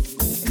Deep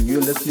and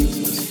you're listening to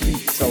the sweet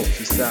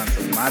sultry sounds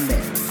of my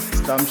man,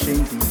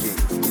 Stamshane DJ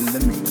in the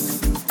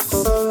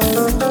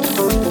mix.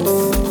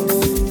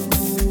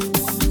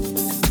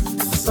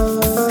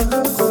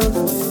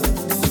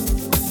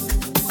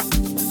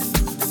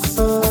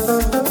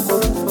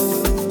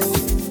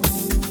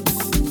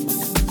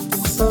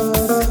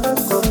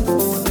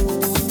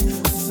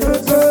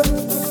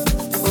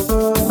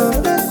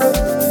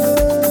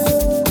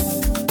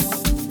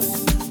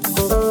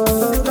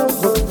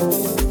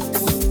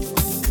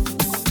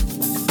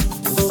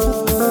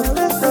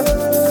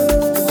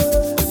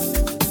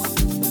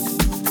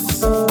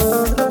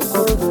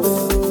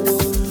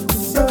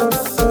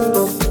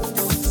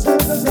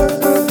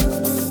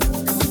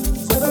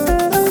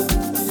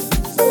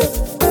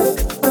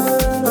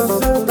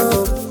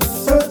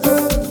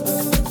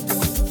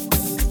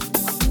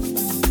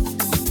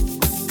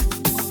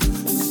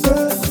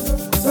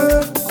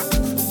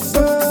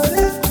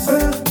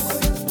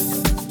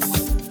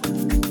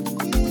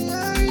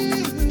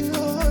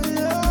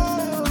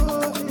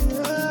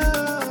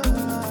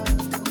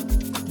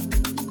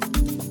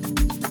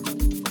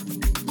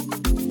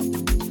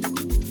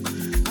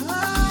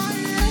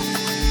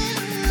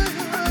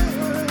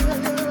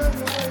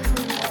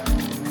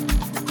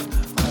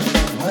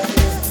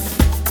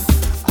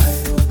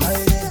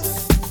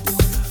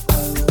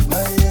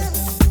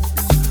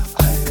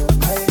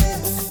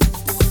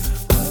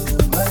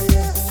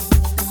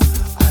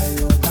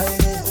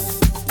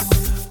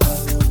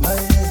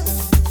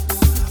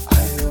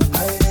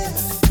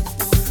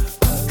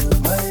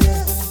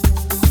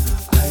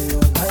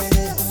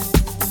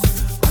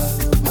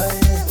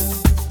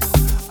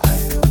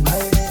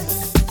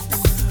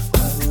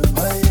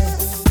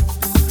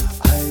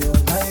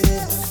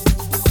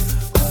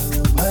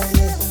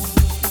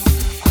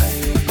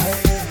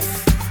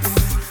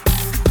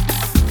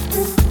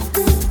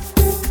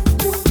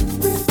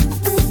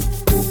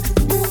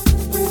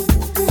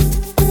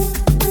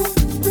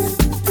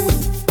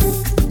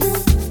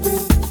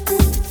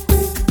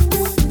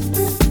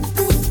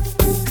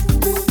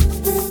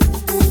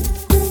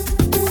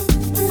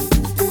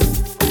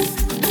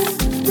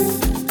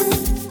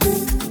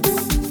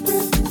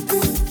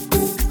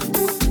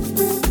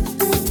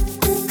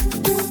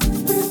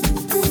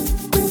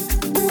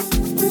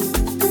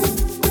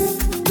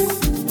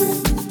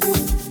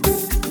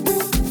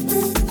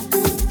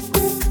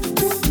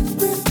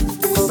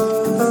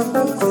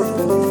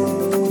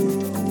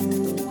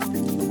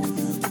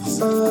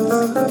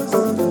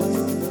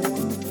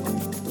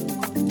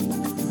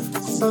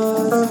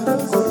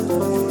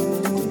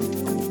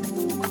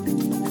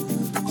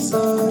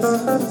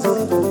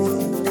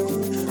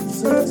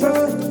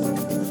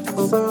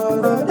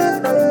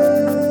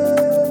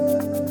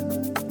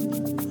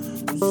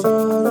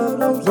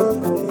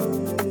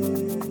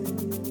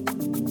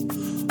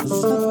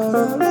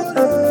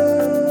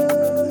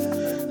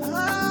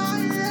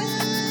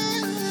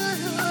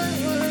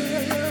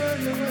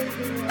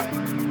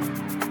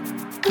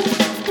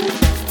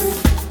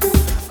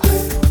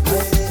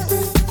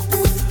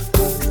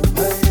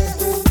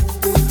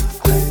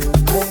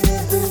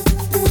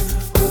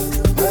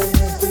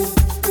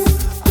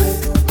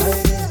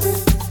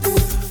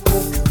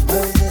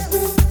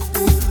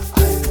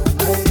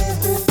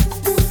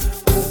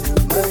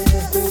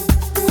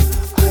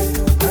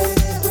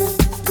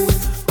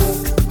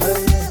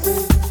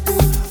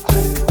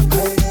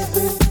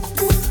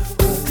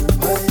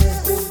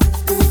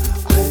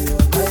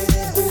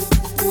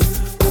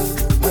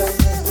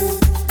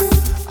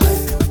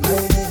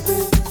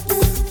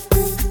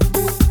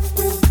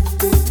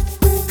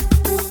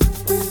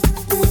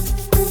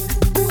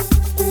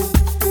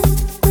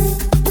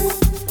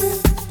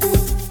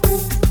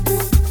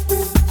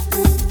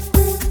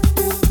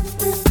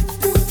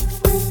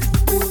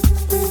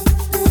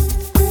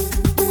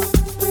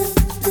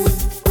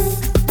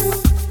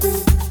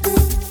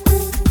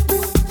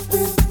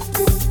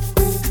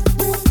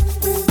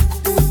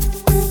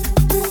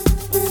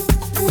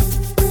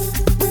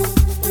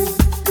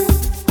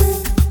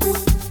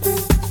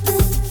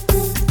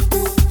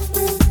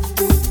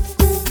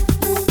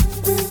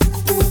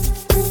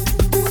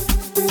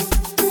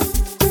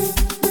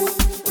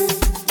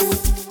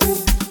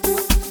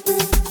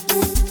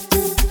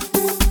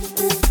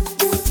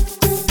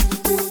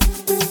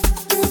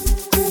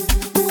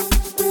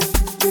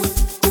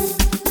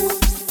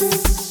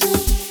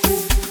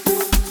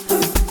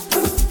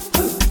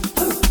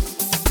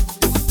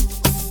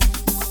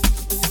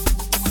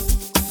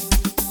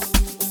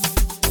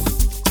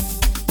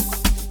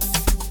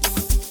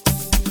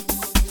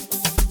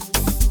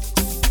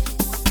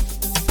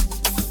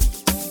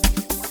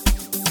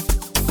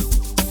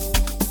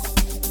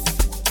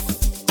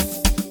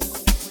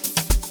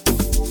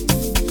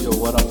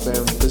 What up,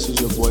 fam? This is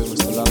your boy,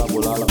 Mr. Lala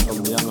Bolala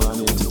from the Young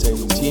Alani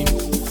Entertainment Team,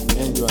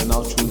 and you are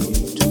now tuned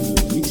into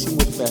Mixing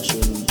with Passion,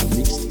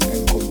 mixed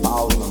and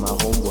compiled by my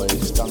homeboy,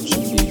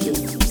 Stamshin DJ.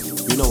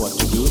 You know what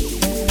to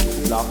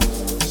do. Lock,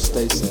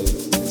 stay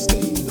safe, and stay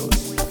indoors.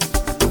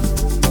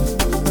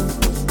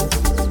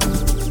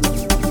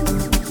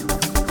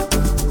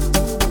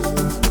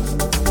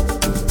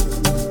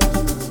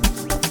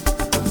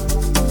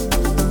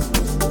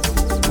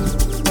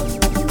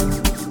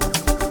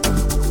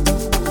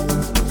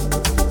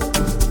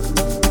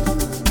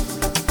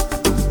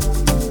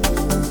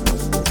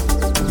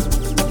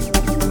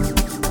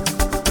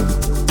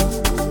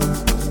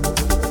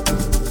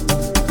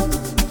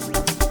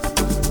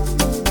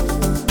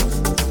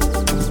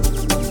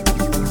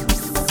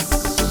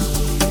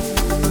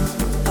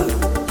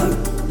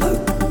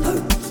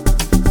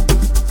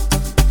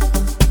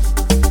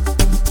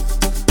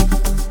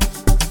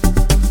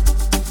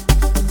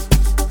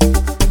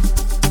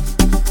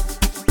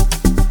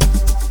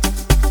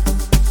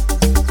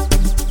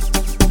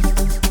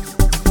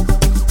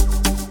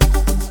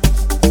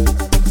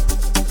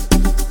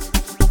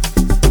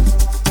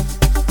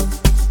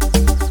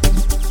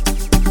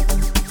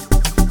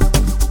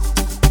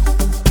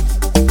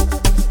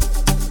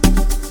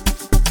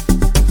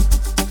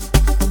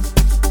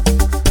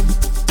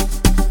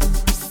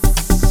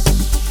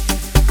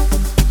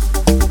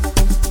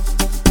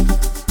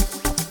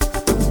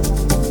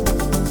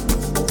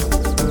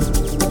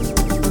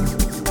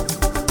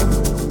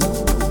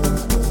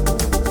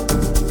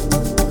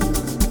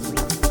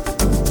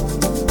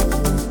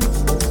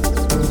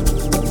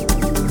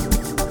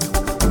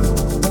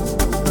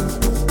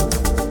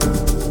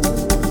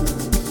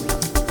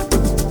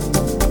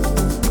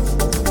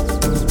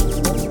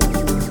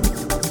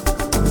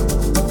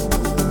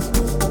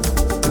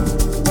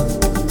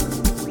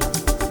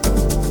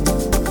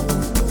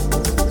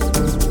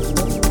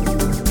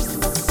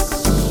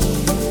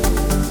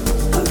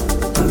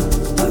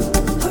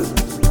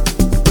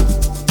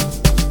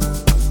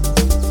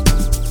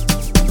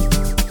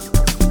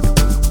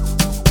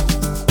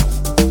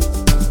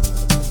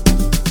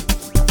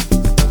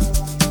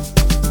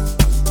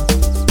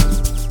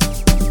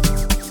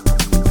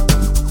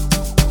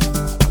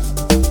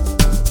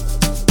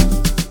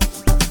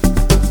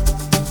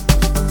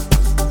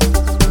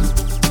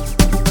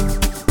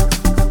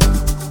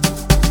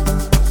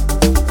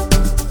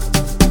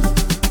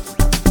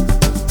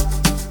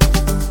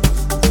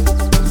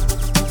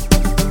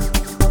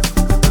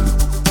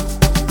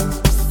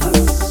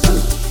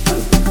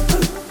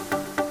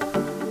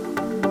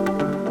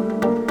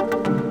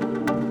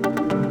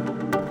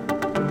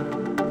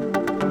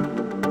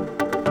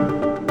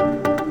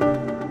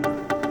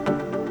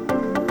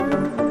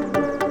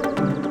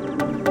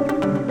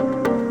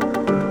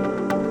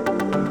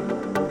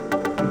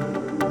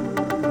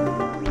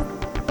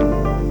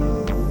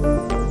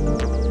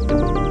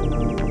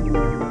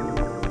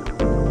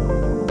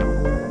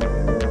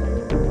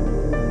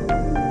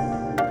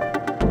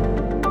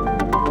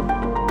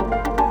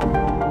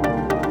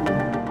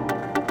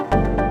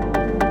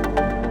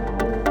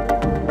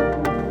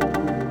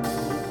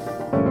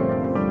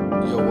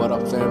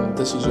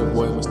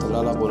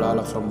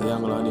 from the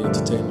Young Lani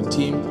Entertainment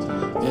team,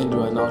 and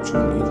you are now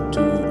tuned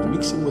into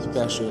Mixing with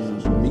Passion,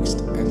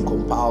 mixed and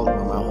compiled by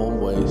my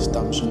homeboy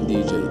Stamshin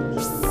DJ.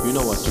 You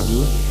know what to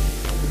do.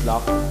 Good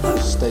luck,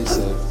 stay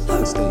safe,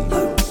 and stay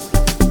easy.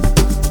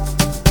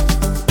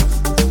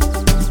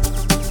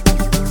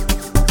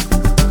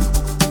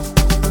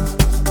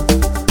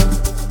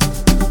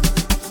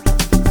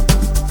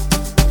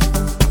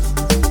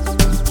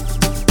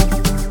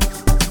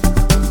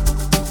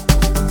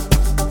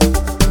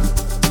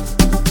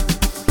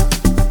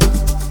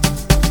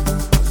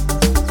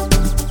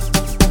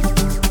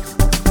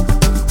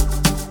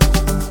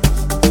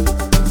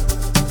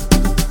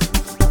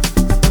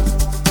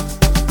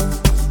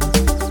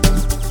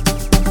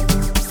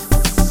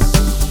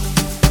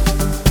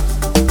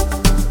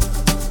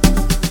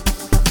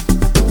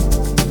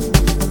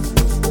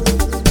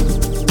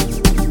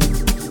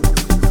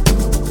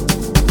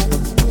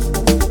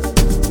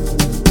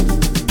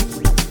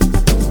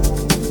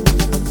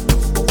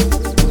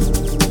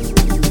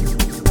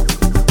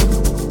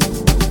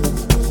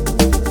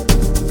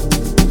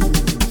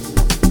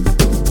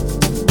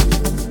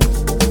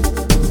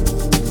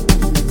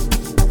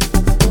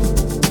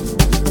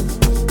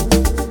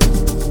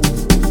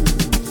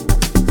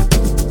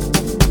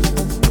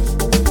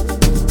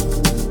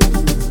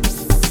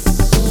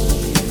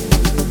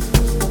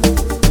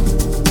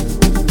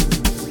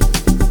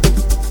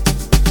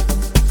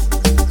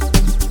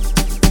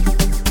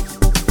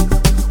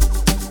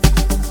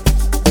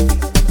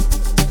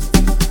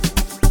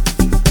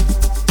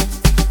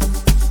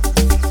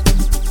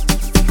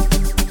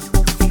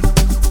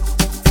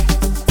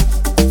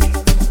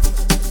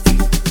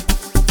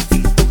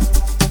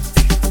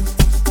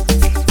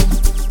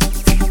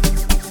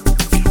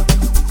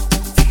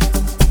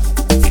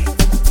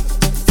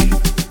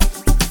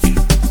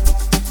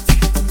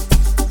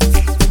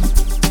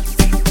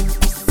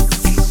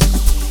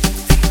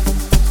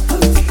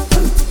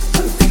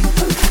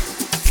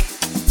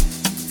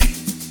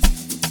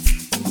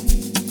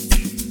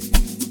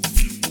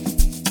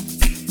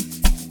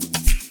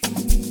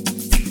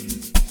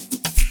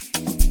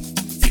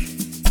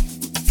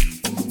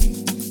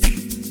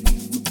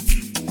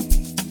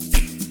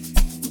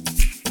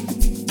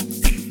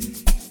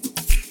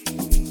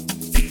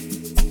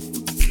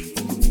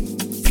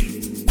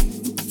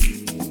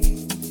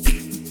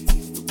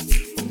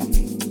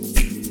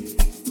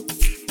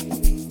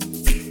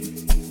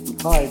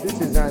 Hi, this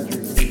is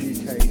Andrew from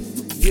the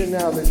UK. You're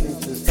now listening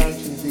to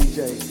Stamshin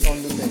DJ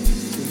on the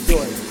mix.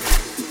 Enjoy.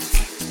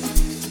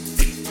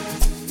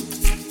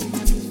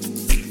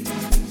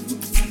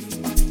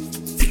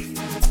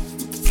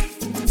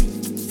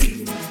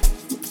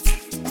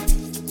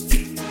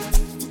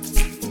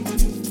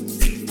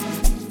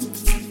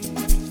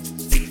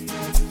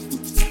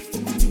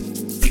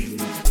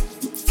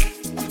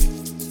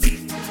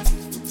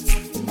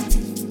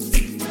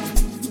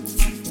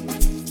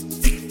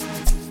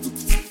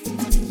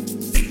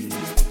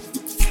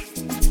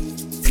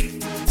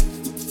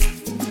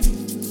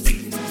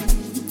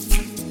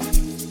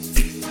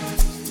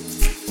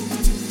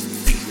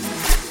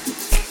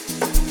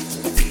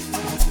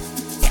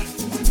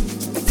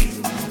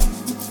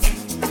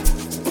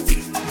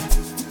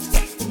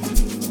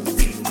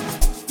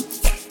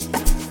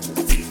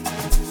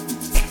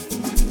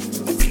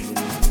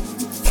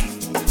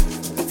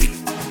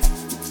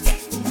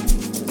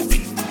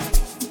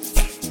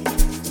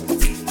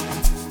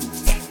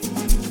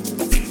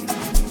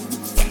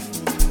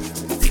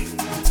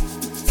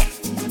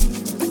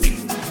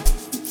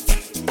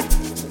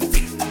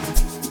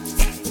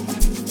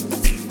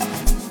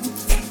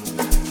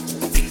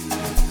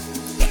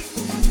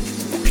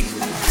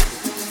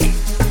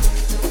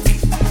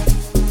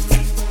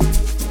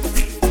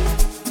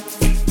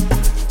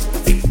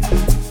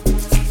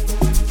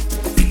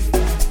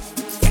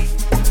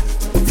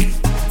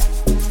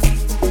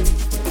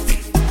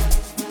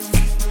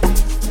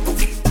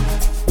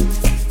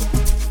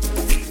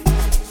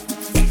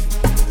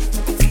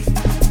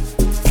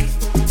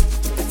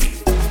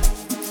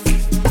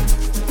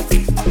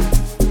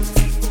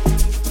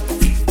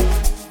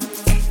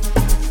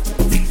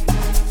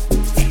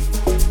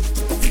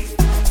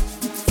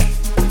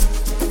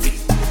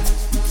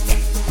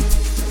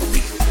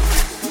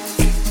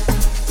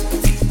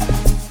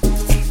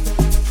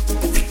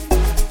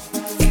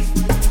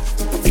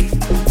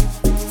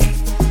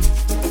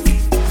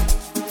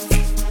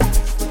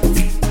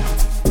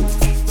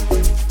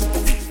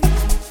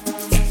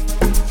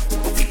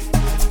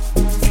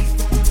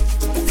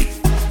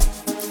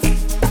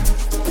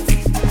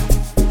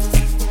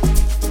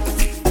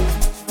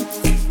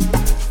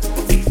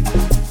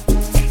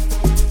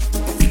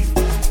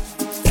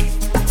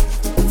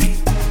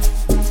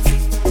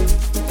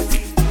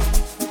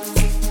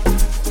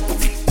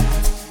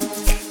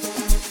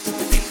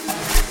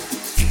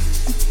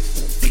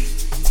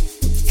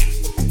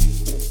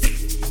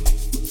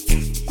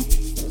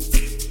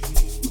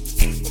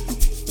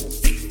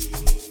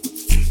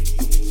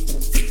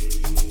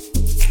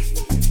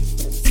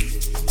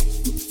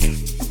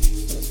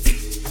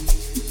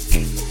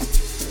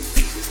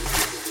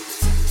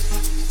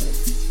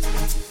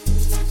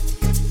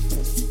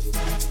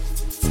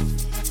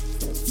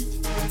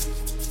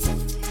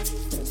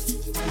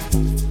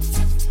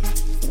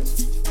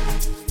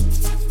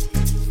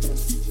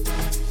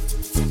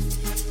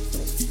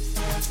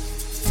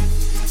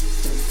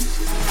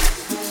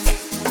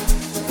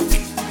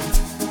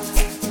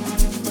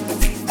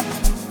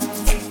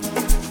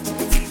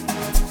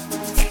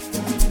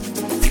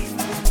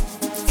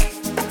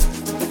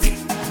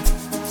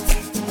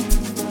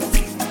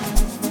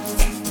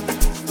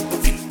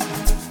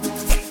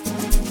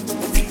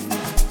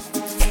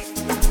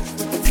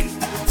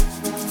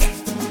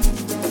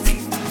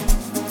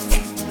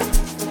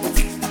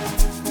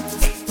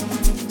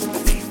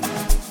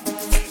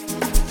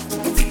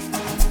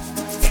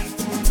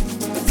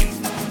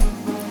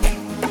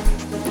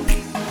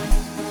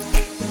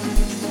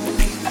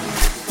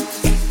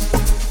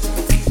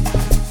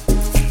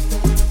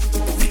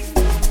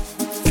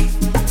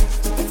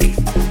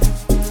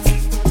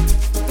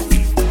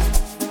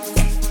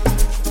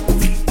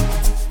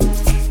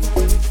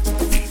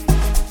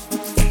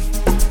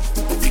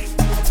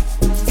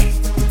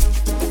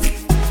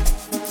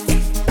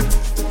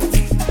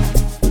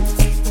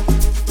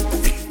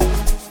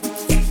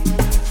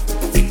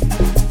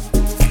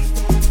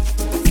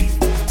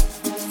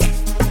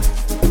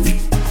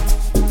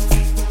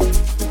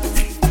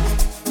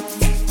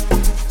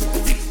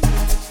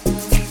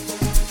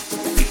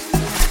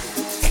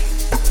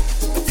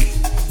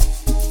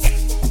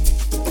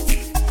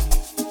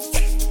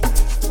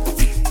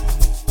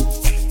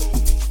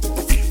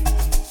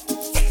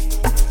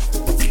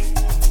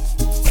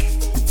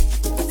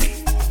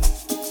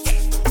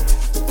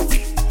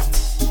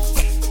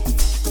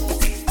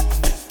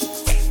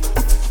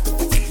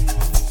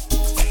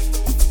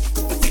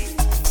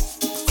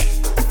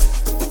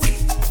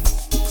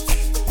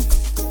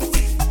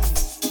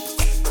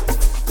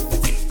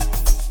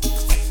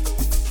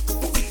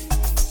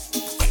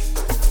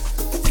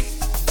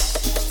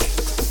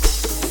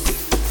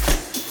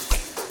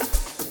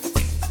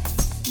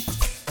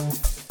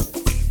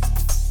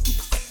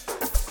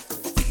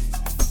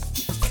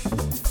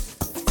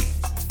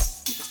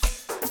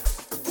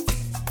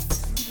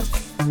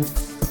 Hey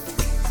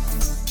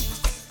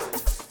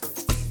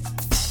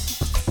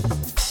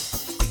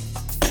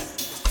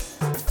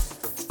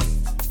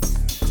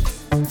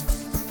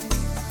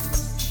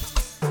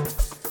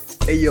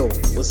yo,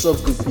 what's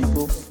up good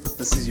people?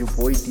 This is your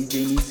boy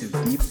DJ Native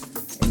Deep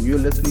and you're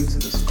listening to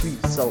the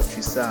sweet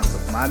sultry sounds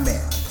of my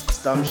man,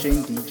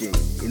 Stamshane DJ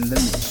in the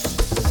mix.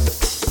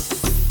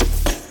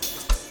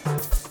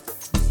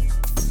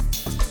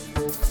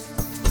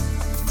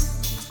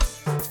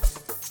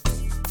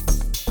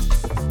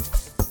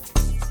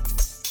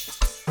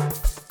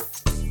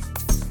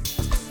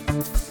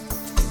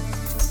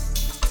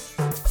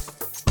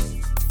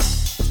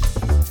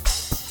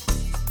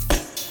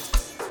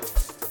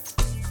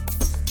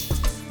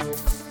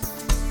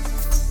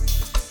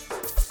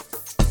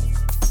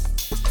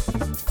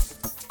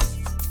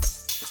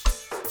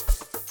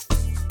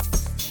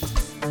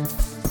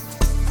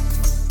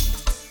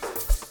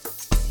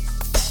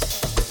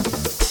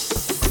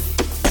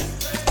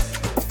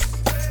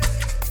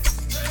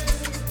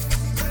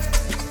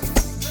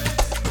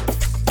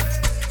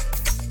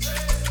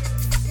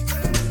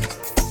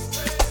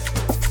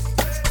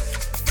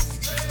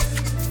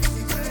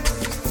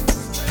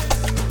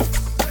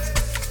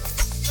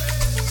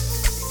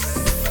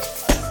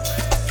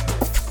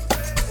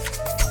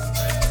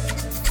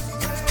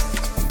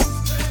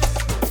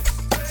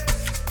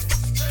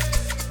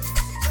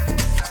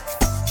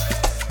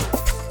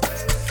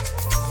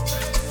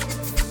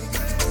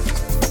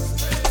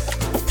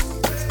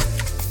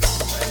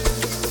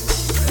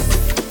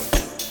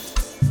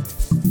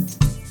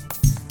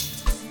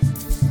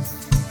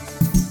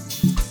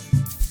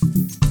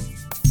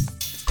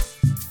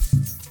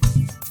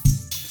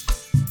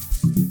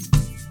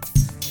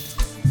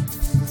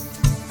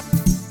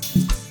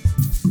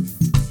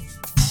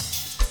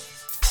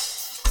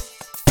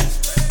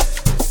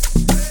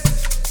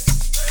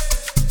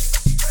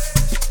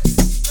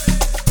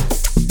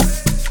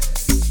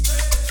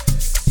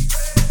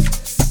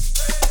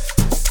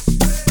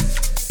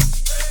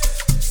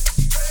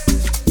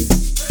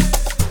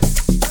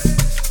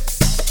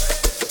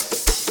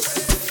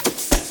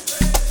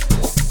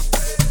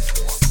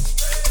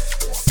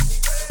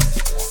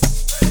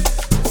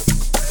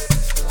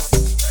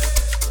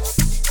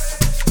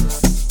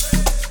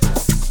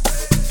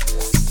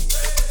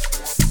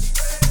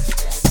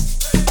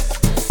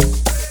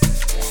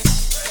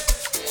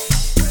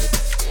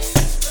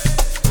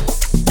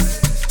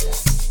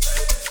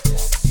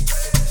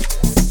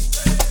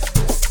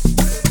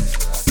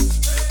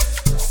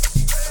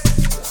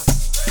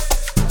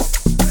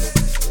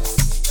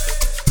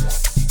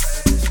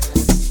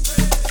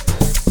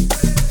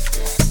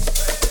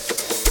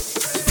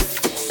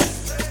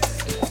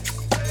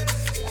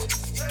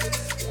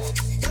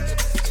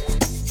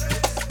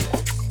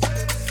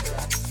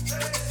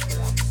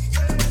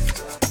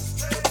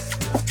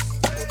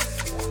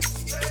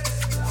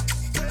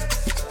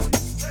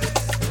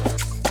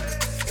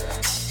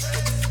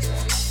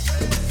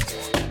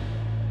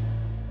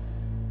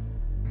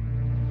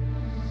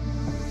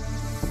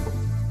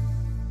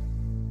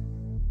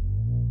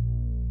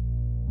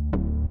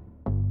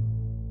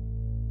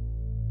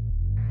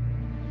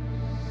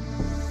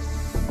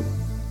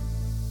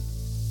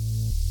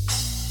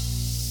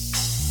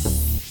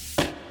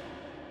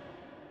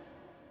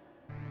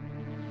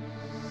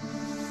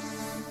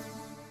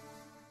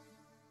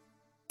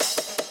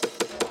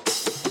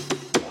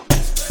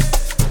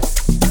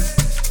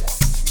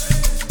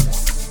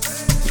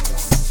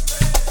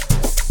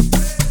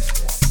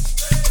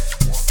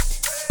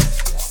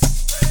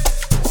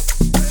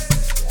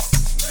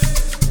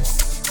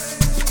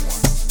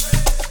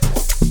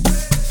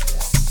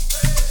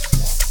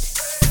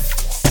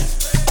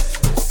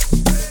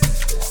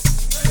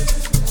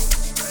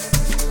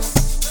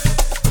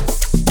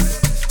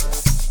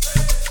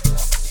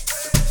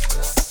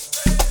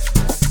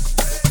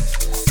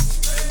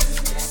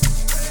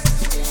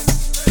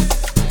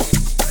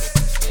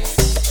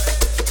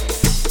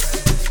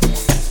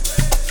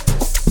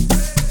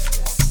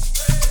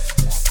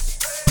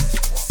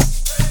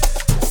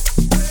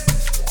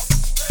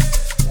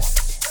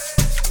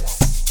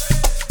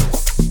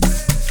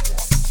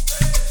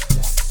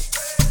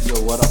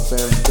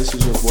 This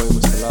is your boy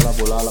Mr. Lala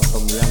Bolala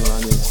from the Young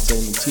Lani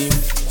Entertainment Team,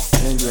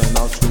 and you are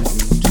now tuned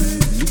into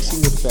Mixing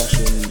with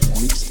Passion,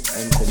 mixed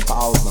and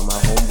compiled by my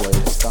homeboy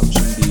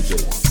Stamshane DJ.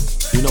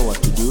 You know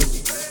what to do.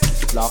 Keep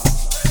it locked,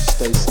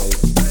 stay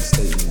safe, and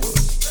stay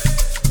indoors.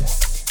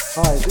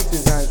 Hi, this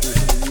is Andrew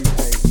from the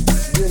UK.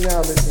 You're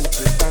now listening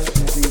to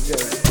Stamshane DJ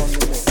on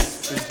the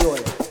mix.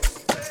 Enjoy.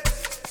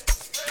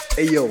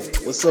 Hey yo,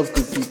 what's up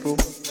good people?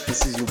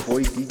 This is your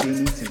boy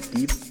DJ Native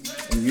Deep,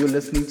 and you're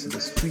listening to the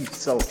sweet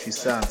sultry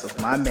sounds of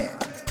my man,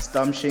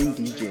 Stamshane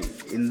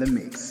DJ in the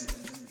mix.